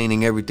and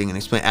explaining everything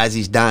and as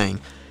he's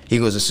dying. He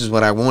goes, this is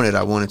what I wanted.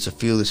 I wanted to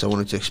feel this. I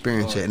wanted to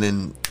experience it.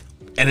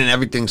 And then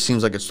everything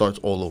seems like it starts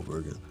all over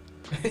again.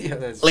 Yeah,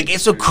 that's like,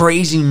 it's a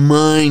crazy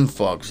mind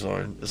fuck,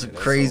 son. It's a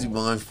crazy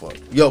mind fuck.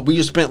 Yo, we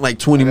just spent like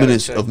 20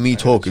 minutes of me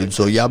talking,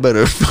 so y'all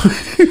better.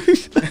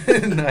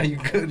 Nah, you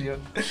good, yo.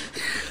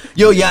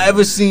 Yo, y'all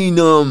ever seen,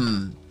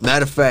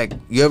 matter of fact,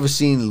 you ever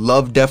seen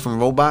Love, Death, and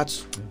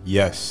Robots?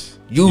 Yes.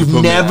 You've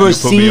never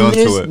seen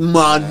this?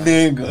 My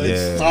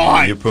nigga.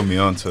 Yeah, you put me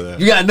onto that.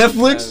 You got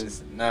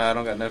Netflix? Nah, I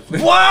don't got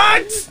Netflix.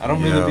 What? I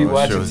don't really be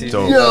watching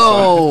TV.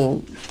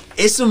 Yo.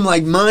 It's some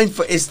like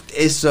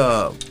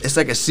it's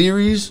like a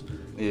series,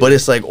 but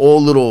it's like all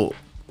little,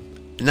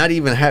 not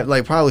even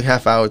probably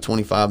half hour,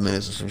 25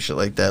 minutes or some shit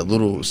like that,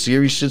 little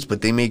series shits,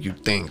 but they make you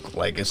think.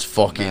 Like, it's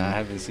fucking. Nah, I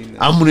haven't seen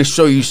that. I'm gonna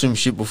show you some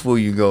shit before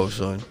you go,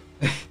 son.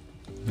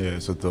 Yeah,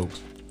 it's a dope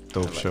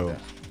show.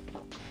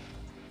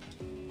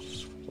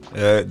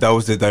 That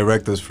was the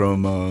directors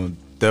from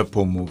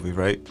Deadpool movie,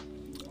 right?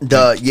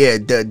 The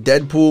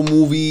Deadpool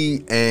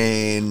movie,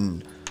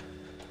 and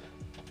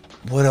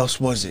what else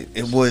was it?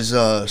 It was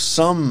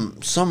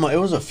it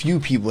was a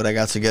few people that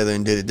got together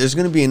and did it. There's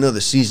gonna be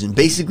another season.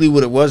 Basically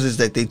what it was is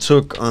that they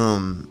took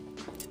when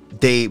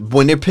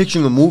they're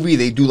pitching a movie,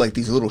 they do like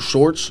these little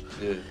shorts.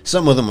 Yeah.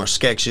 Some of them are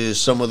sketches,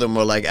 some of them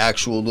are like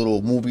actual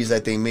little movies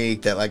that they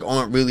make that like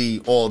aren't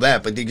really all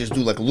that, but they just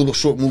do like a little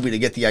short movie to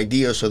get the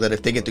idea, so that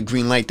if they get the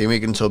green light, they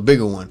make it into a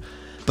bigger one.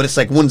 But it's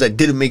like ones that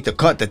didn't make the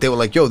cut that they were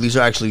like, yo, these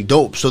are actually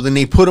dope. So then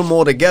they put them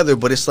all together,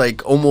 but it's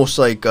like almost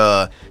like, you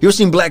ever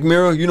seen Black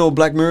Mirror? You know what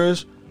Black Mirror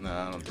is?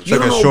 Nah, I don't think it's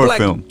like a short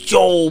film.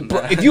 Yo, bro,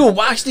 if you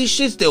watch these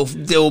shits,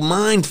 they'll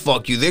mind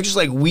fuck you. They're just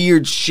like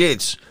weird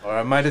shits. Or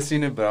I might have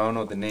seen it, but I don't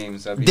know the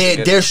names.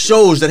 They're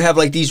shows that have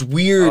like these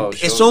weird,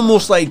 it's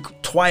almost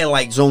like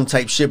Twilight Zone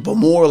type shit, but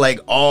more like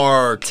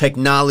our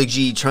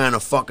technology trying to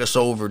fuck us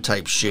over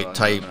type shit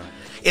No.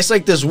 It's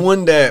like this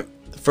one that,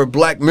 for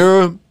Black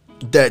Mirror,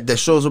 that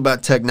shows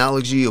about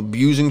technology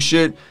abusing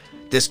shit.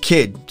 This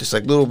kid, just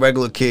like little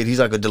regular kid, he's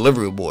like a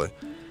delivery boy.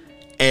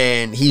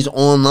 and he's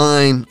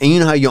online, and you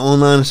know how you're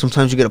online and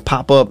sometimes you get a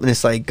pop-up and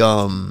it's like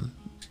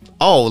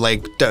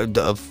like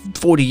the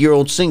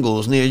 40-year-old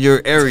singles near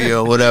your area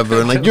or whatever,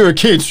 and like you're a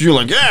kid, so you're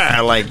like,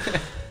 yeah, like,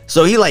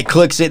 so he like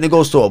clicks it and it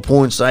goes to a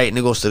porn site and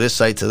it goes to this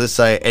site,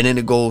 and then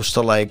it goes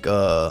to like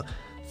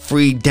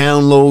free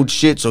download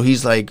shit. So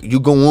he's like, you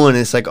go on,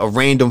 it's like a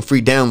random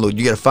free download,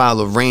 you get a file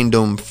of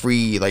random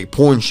free like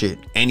porn shit,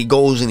 and he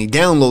goes and he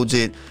downloads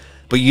it,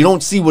 but you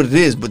don't see what it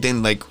is. But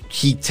then like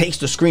he takes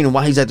the screen, and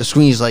while he's at the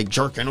screen he's like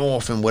jerking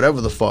off and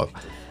whatever the fuck.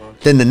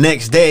 Then the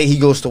next day he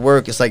goes to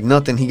work, it's like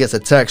nothing, he gets a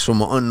text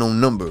from an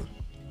unknown number,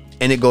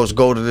 and it goes,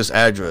 go to this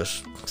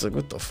address. It's like,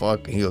 what the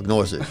fuck? And he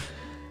ignores it.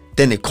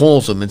 Then it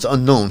calls him, it's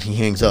unknown, he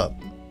hangs up.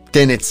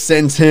 Then it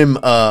sends him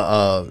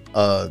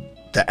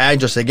the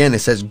address again, it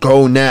says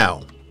go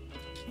now.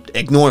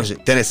 Ignores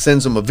it. Then it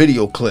sends him a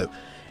video clip,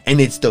 and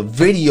it's the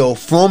video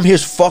from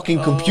his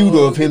fucking computer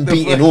of him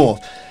beating off.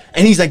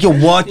 And he's like, yo,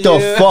 what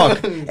the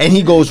fuck? And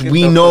he goes,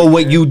 we know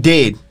what you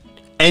did.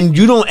 And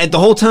you don't, at the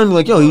whole time, you're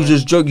like, yo, he was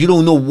just joking. You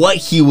don't know what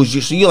he was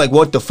just, so you're like,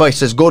 what the fuck? He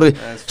says, go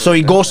to, so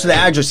he goes to the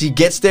address. He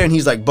gets there and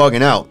he's like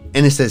bugging out.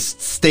 And it says,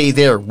 stay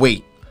there,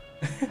 wait.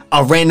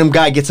 A random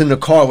guy gets in the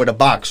car with a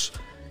box.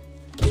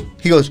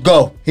 He goes,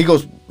 go. He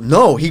goes,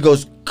 no. He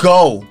goes,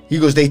 go. He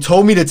goes, they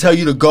told me to tell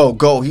you to go.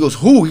 Go. He goes,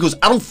 who? He goes,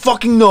 I don't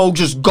fucking know.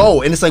 Just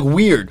go. And it's like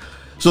weird.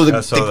 So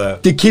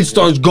the kid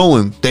starts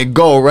going. They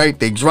go, right?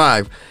 They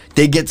drive.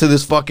 They get to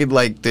this fucking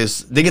like this.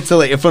 They get to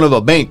like in front of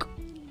a bank.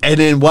 And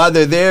then while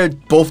they're there,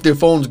 both their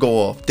phones go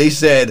off. They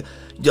said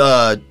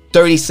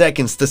 30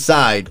 seconds to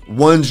side.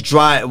 One's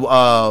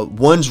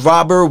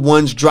robber,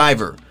 one's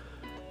driver.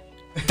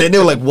 Then they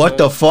were like, what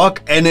the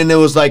fuck? And then there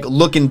was like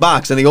looking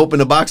box, and they open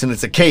the box and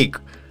it's a cake.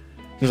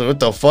 He's like, what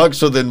the fuck?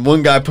 So then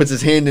one guy puts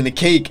his hand in the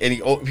cake and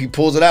he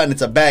pulls it out, and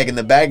it's a bag. In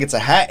the bag, it's a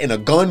hat and a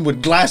gun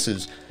with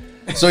glasses.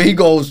 So he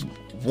goes,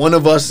 one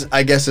of us,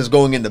 I guess, is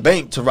going in the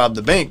bank to rob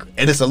the bank.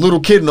 And it's a little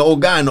kid and the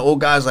old guy. And the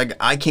old guy's like,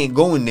 I can't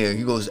go in there.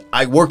 He goes,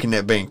 I work in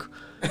that bank.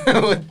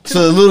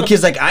 So the little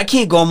kid's like, I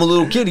can't go. I'm a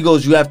little kid. He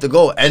goes, you have to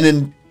go. And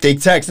then they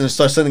text and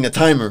start sending a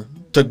timer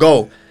to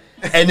go.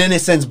 And then it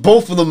sends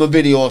both of them a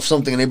video of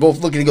something. And they both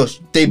look, and he goes,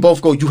 they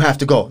both go, you have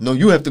to go. No,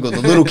 you have to go. The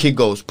little kid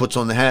goes, puts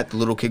on the hat. The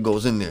little kid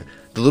goes in there.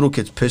 The little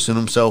kid's pissing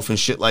himself and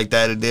shit like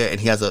that in there.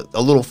 And he has a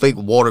little fake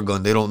water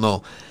gun. They don't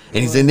know. And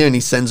he's in there and he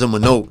sends them a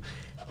note.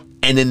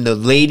 And then the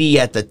lady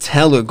at the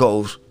teller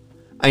goes,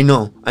 I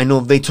know,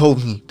 they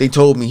told me.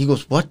 He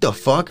goes, what the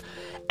fuck?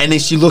 And then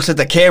she looks at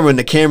the camera, and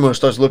the camera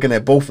starts looking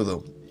at both of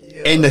them.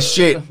 And the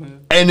shit.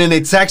 And then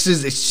it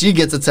texts, she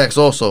gets a text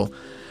also.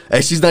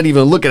 And she's not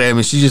even looking at him,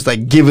 and she's just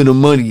like giving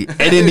him money. And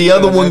then the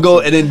other one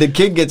and then the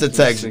kid gets a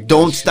text,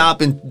 don't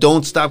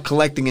stop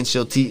collecting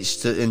until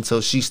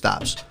she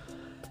stops.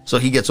 So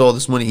he gets all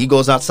this money. He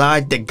goes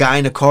outside, the guy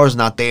in the car's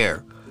not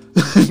there.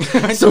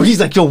 So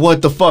he's like, yo,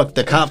 what the fuck?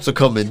 The cops are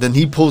coming. Then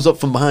he pulls up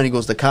from behind. He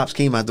goes, the cops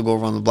came. I have to go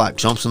around the block.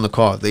 Jumps in the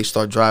car. They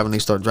start driving,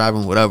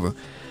 whatever.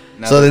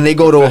 Now so then they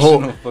go to a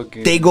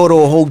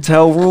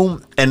hotel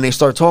room, and they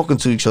start talking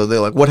to each other.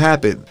 They're like, what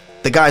happened?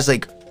 The guy's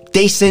like,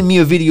 they sent me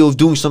a video of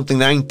doing something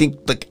that I didn't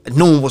think, like,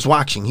 no one was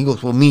watching. He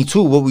goes, well, me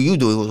too. What were you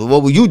doing? He goes, well,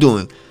 what were you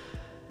doing?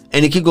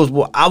 And the kid goes,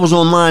 well, I was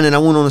online and I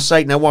went on the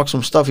site and I watched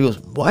some stuff. He goes,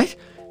 what?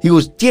 He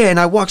goes, yeah, and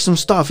I watched some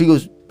stuff. He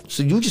goes,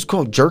 so you just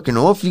called jerking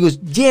off? He goes,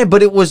 yeah,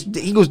 but it was,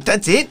 he goes,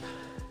 that's it?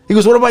 He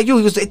goes, what about you?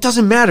 He goes, it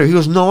doesn't matter. He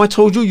goes, no, I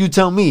told you, you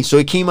tell me. So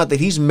it came out that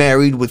he's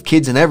married with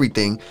kids and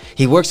everything.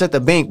 He works at the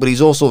bank, but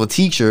he's also a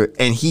teacher,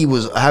 and he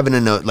was having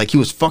he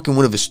was fucking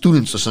one of his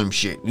students or some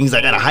shit. He's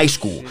like at a high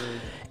school.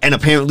 And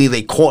apparently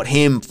they caught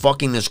him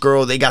fucking this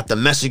girl. They got the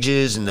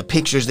messages and the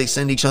pictures they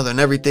send each other and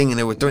everything, and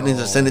they were threatening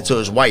to send it to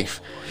his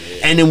wife.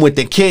 And then with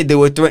the kid, they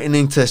were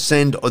threatening to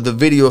send the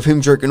video of him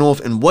jerking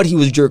off and what he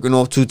was jerking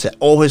off to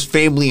all his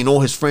family and all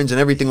his friends and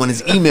everything on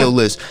his email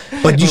list.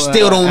 But you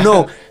still don't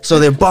know. So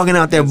they're bugging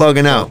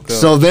out.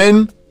 So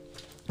then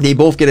they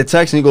both get a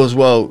text, and he goes,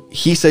 well,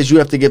 he says you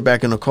have to get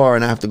back in the car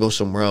and I have to go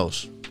somewhere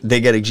else. They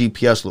get a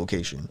GPS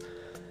location.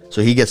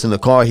 So he gets in the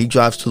car, he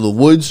drives to the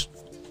woods.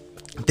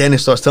 Then it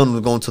starts telling him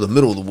to go into the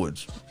middle of the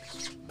woods.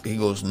 He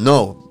goes,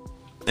 no.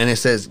 And it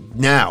says,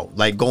 now,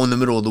 like, go in the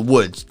middle of the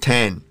woods.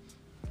 10.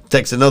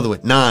 Text another one.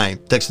 9.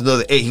 Text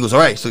another 8. He goes,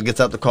 all right. So he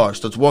gets out the car,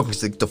 starts walking.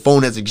 The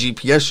phone has a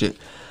GPS shit.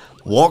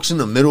 Walks in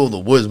the middle of the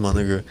woods, my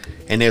nigga.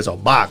 And there's a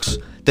box.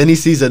 Then he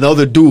sees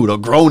another dude, a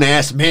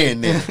grown-ass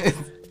man there.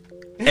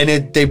 And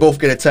then they both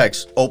get a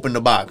text. Open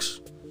the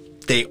box.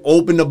 They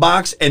open the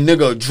box, and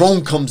nigga, a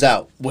drone comes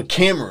out with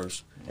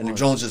cameras. And the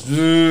drone's just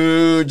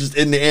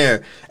in the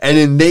air. And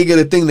then they get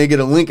a thing, they get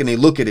a link, and they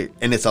look at it.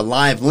 And it's a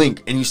live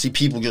link. And you see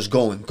people just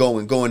going.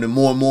 And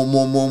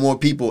more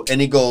people.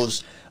 And he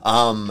goes,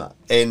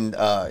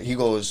 he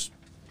goes,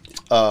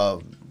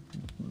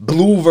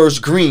 blue versus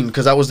green,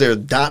 because I was there,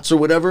 dots or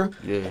whatever.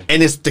 Yeah.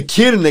 And it's the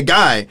kid and the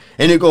guy.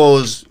 And it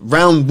goes,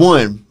 round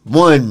 1,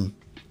 1,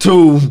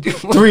 2,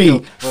 3,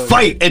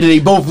 fight. And then they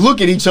both look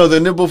at each other,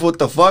 and they're both, what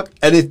the fuck?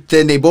 And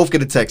then they both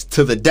get a text,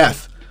 to the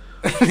death.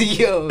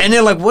 Yo. And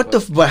they're like, what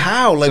the, but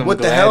how? Like, what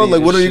the hell?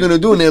 Like, what are you going to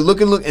do? And they're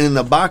looking, and in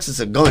the box, it's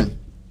a gun.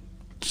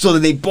 so that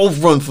they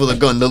both run for the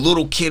gun. The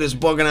little kid is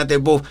bugging out there,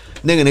 both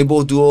nigga. They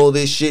both do all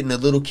this shit, and the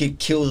little kid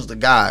kills the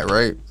guy.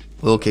 Right,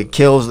 little kid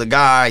kills the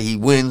guy. He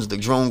wins. The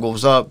drone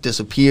goes up,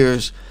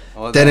 disappears.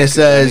 Then it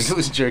says.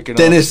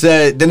 Then it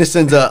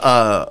sends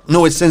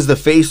it sends the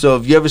face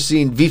of. You ever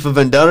seen V for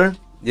Vendetta?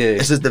 Yeah.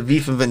 It says the V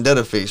for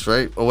Vendetta face,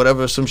 right, or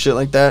whatever, some shit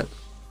like that.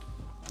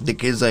 The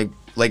kid's like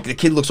the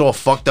kid looks all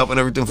fucked up and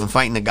everything from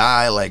fighting the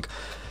guy. Like,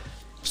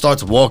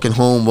 starts walking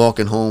home.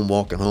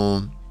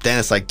 Then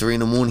it's like 3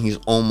 a.m. He's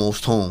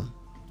almost home,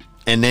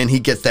 and then he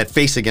gets that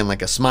face again,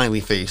 like a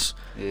smiley face.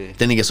 Yeah.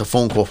 Then he gets a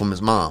phone call from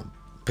his mom.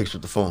 Picks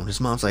up the phone. His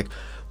mom's like,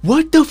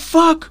 "What the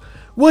fuck?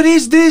 What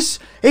is this?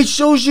 It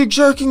shows you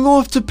jerking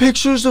off to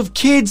pictures of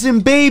kids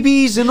and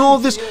babies and all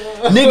this,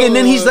 nigga." And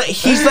then he's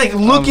like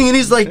looking and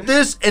he's like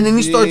this, and then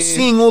he starts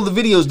seeing all the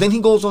videos. Then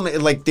he goes on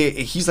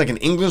he's like in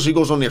English. He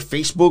goes on their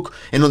Facebook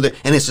and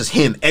and it's just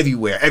him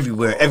everywhere,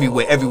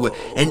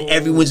 and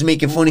everyone's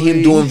making fun of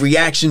him doing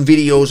reaction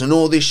videos and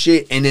all this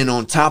shit. And then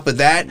on top of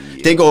that,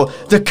 they go,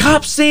 the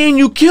cops saying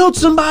you killed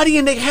somebody,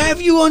 and they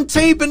have you on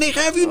tape, and they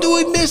have you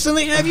doing this, and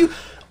they have you.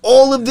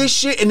 All of this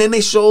shit, and then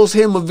they shows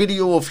him a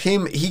video of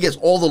him. He gets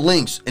all the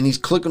links, and he's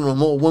clicking on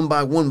them all one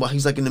by one while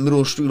he's like in the middle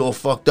of the street, all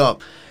fucked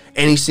up,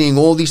 and he's seeing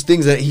all these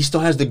things that he still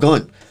has the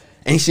gun,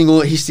 and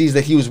he sees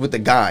that he was with the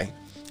guy,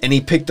 and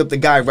he picked up the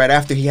guy right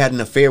after he had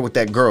an affair with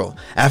that girl.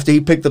 After he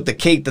picked up the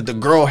cake that the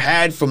girl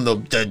had from the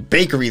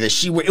bakery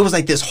that it was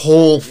like this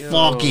whole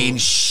fucking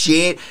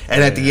shit.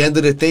 And at the end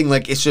of the thing,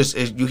 like it's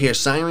you hear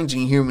sirens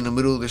and you hear him in the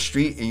middle of the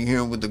street and you hear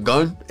him with the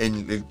gun,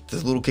 and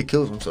this little kid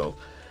kills himself.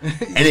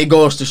 And it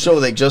goes to show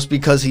that just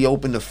because he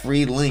opened a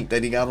free link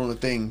that he got on the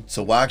thing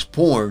to watch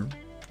porn,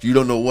 you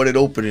don't know what it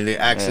opened and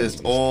it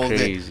accessed all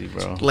crazy,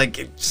 bro. Like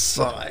it's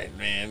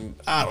man.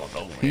 I don't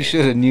know, man. He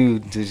should have knew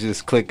to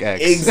just click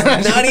X.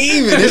 Not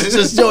even. It's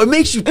just it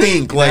makes you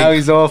think. Like now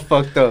he's all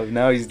fucked up.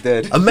 Now he's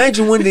dead.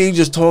 Imagine one day you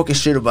just talking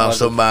shit about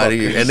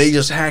somebody and they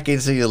just hack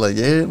into you like,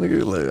 yeah,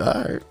 nigga, like,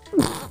 all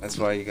right. That's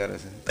why you gotta.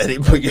 And they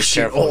put your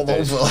shit all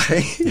over.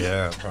 Like,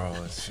 yeah, bro,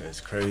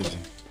 it's crazy.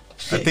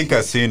 I think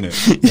I've seen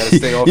it. You gotta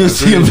stay off you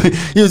see a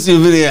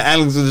video of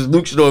Alex with his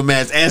Luke Shore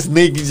mask, ass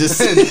naked, just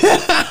with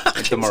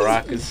the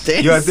maracas.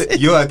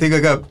 I think I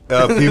got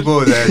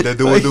people that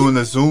they were doing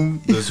the Zoom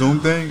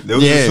thing. There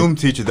was a Zoom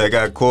teacher that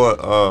got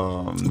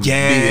caught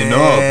beating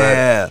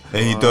up,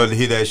 and he thought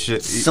that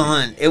shit.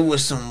 Son, it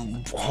was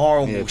some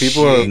horrible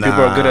people shit. People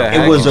are good at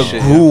hacking. It was a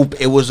group.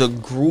 It was a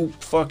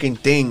group fucking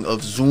thing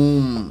of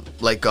Zoom,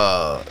 like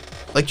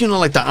you know,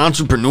 like the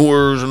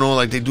entrepreneurs and all,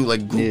 like they do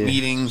like group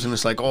meetings, and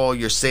it's like all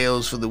your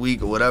sales for the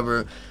week or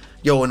whatever.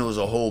 Yo, and it was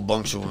a whole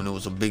bunch of them, and it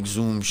was a big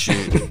Zoom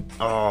shit.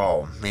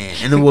 Oh man!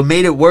 And then what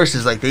made it worse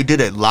is like they did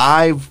it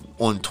live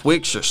on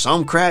Twitch or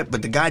some crap,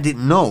 but the guy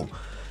didn't know.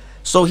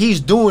 So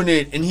he's doing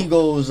it, and he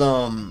goes,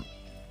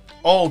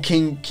 "Oh,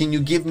 can you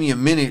give me a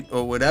minute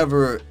or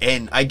whatever?"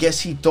 And I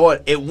guess he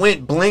thought it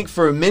went blank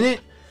for a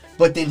minute,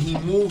 but then he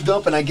moved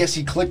up, and I guess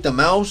he clicked the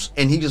mouse,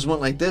 and he just went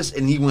like this,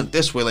 and he went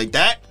this way like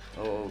that.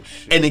 Oh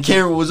shit! And the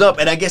camera was up,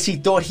 and I guess he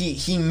thought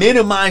he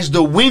minimized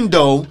the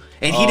window,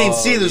 and he didn't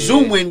see the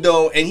Zoom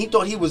window, and he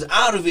thought he was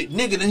out of it,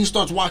 nigga. Then he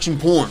starts watching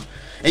porn,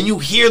 and you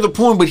hear the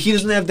porn, but he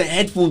doesn't have the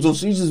headphones on,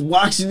 so he's just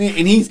watching it,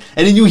 and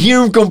then you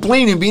hear him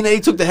complaining, being that he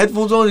took the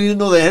headphones on, and he didn't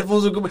know the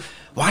headphones were good.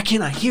 Why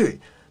can't I hear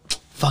it?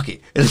 Fuck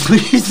it.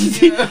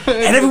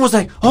 And everyone's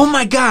like, oh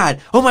my god,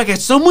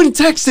 someone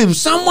text him,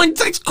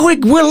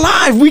 quick, we're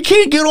live, we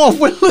can't get off.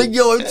 We're like,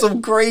 yo, it's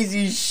some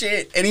crazy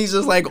shit. And he's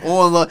just like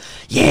on the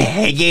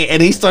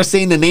and he starts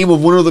saying the name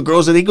of one of the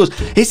girls, and he goes,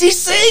 is he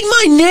saying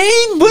my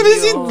name? What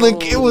is it?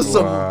 Like it was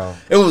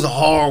it was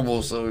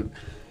horrible. So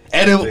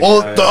and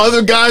all the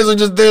other guys are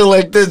just there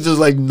like this, just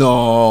like,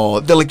 no.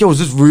 They're like, yo, is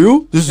this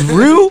real? This is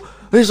real?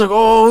 And he's like,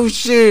 oh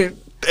shit.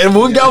 And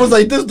one guy was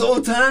like this the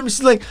whole time.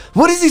 She's like,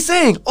 what is he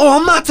saying? Oh,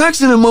 I'm not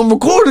texting him, I'm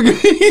recording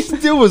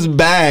it. It was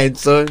bad,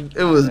 son.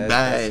 It was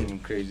bad. That's some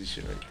crazy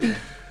shit right there.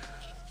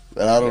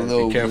 But I don't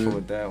know. Be careful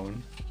with that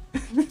one.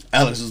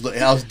 Alex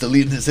was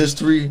deleting his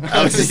history.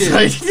 I was just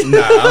like,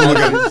 nah,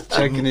 I'm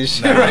checking his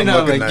shit right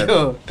now. Like,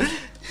 yo,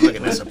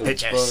 looking at some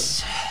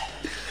pictures.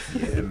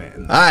 Yeah,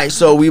 man. All right,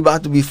 so we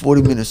about to be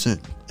 40 minutes in,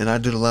 and I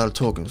did a lot of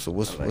talking. So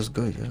what's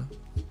good, yeah?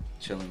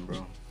 Chilling,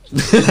 bro. He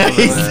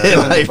said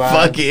like,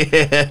 fuck it.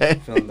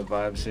 Feeling the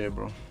vibes here,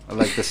 bro. I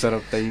like the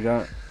setup that you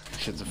got.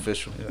 Shit's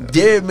official.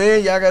 Yeah,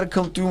 man, y'all gotta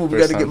come through. We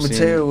gotta get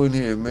material in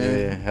here, man.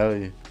 Yeah, hell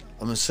yeah.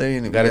 I'm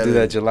saying it. Gotta do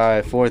that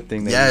July 4th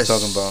thing that you was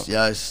talking about.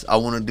 Yes, I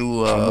want to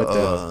do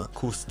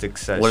acoustic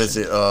session. What is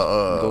it?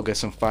 Go get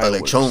some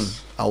fireworks. Lechon.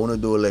 I want to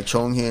do a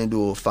lechon here and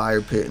do a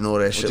fire pit and all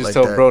that shit like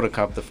that. Just tell bro to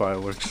cop the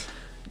fireworks.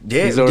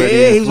 Yeah, he's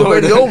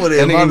already over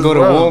there. Then he can go to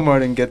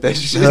Walmart and get that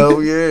shit.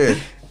 Hell yeah.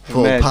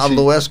 Pull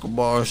Pablo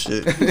Escobar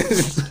shit.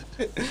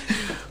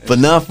 But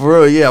not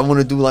for real, yeah. I want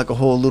to do like a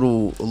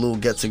little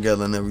get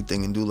together and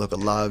everything, and do like a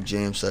live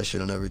jam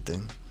session and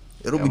everything.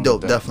 It'll be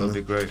dope, definitely.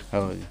 It'll be great.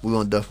 Hell yeah. We're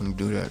gonna definitely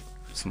do that.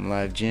 Some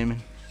live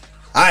jamming.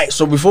 All right,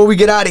 so before we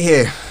get out of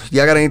here,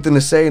 y'all got anything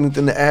to say,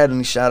 anything to add,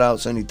 any shout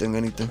outs, anything?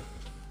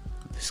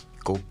 Let's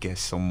go get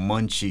some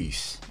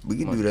munchies. We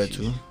can do that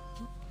too.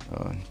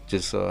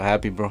 Just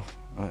happy, bro.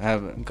 I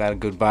have got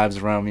good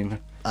vibes around me, man.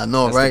 I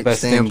know, That's the right? best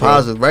Staying thing, bro.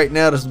 positive. Right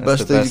now, that's the That's best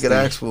the thing you best could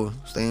thing. ask for.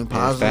 Staying Yeah,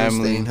 positive,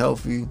 family. staying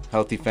healthy.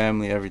 Healthy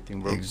family,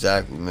 everything, bro.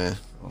 Exactly, man.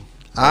 All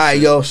right,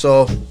 yo.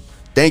 So,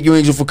 thank you,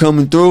 Angel, for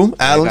coming through.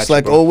 I Alex, got you,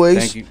 like bro. always.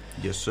 Thank you.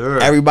 Yes, sir.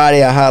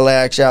 Everybody, I holla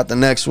at you out the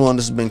next one.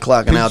 This has been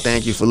Clocking Out.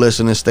 Thank you for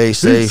listening. Stay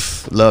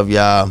safe. Love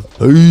y'all.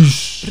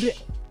 Peace.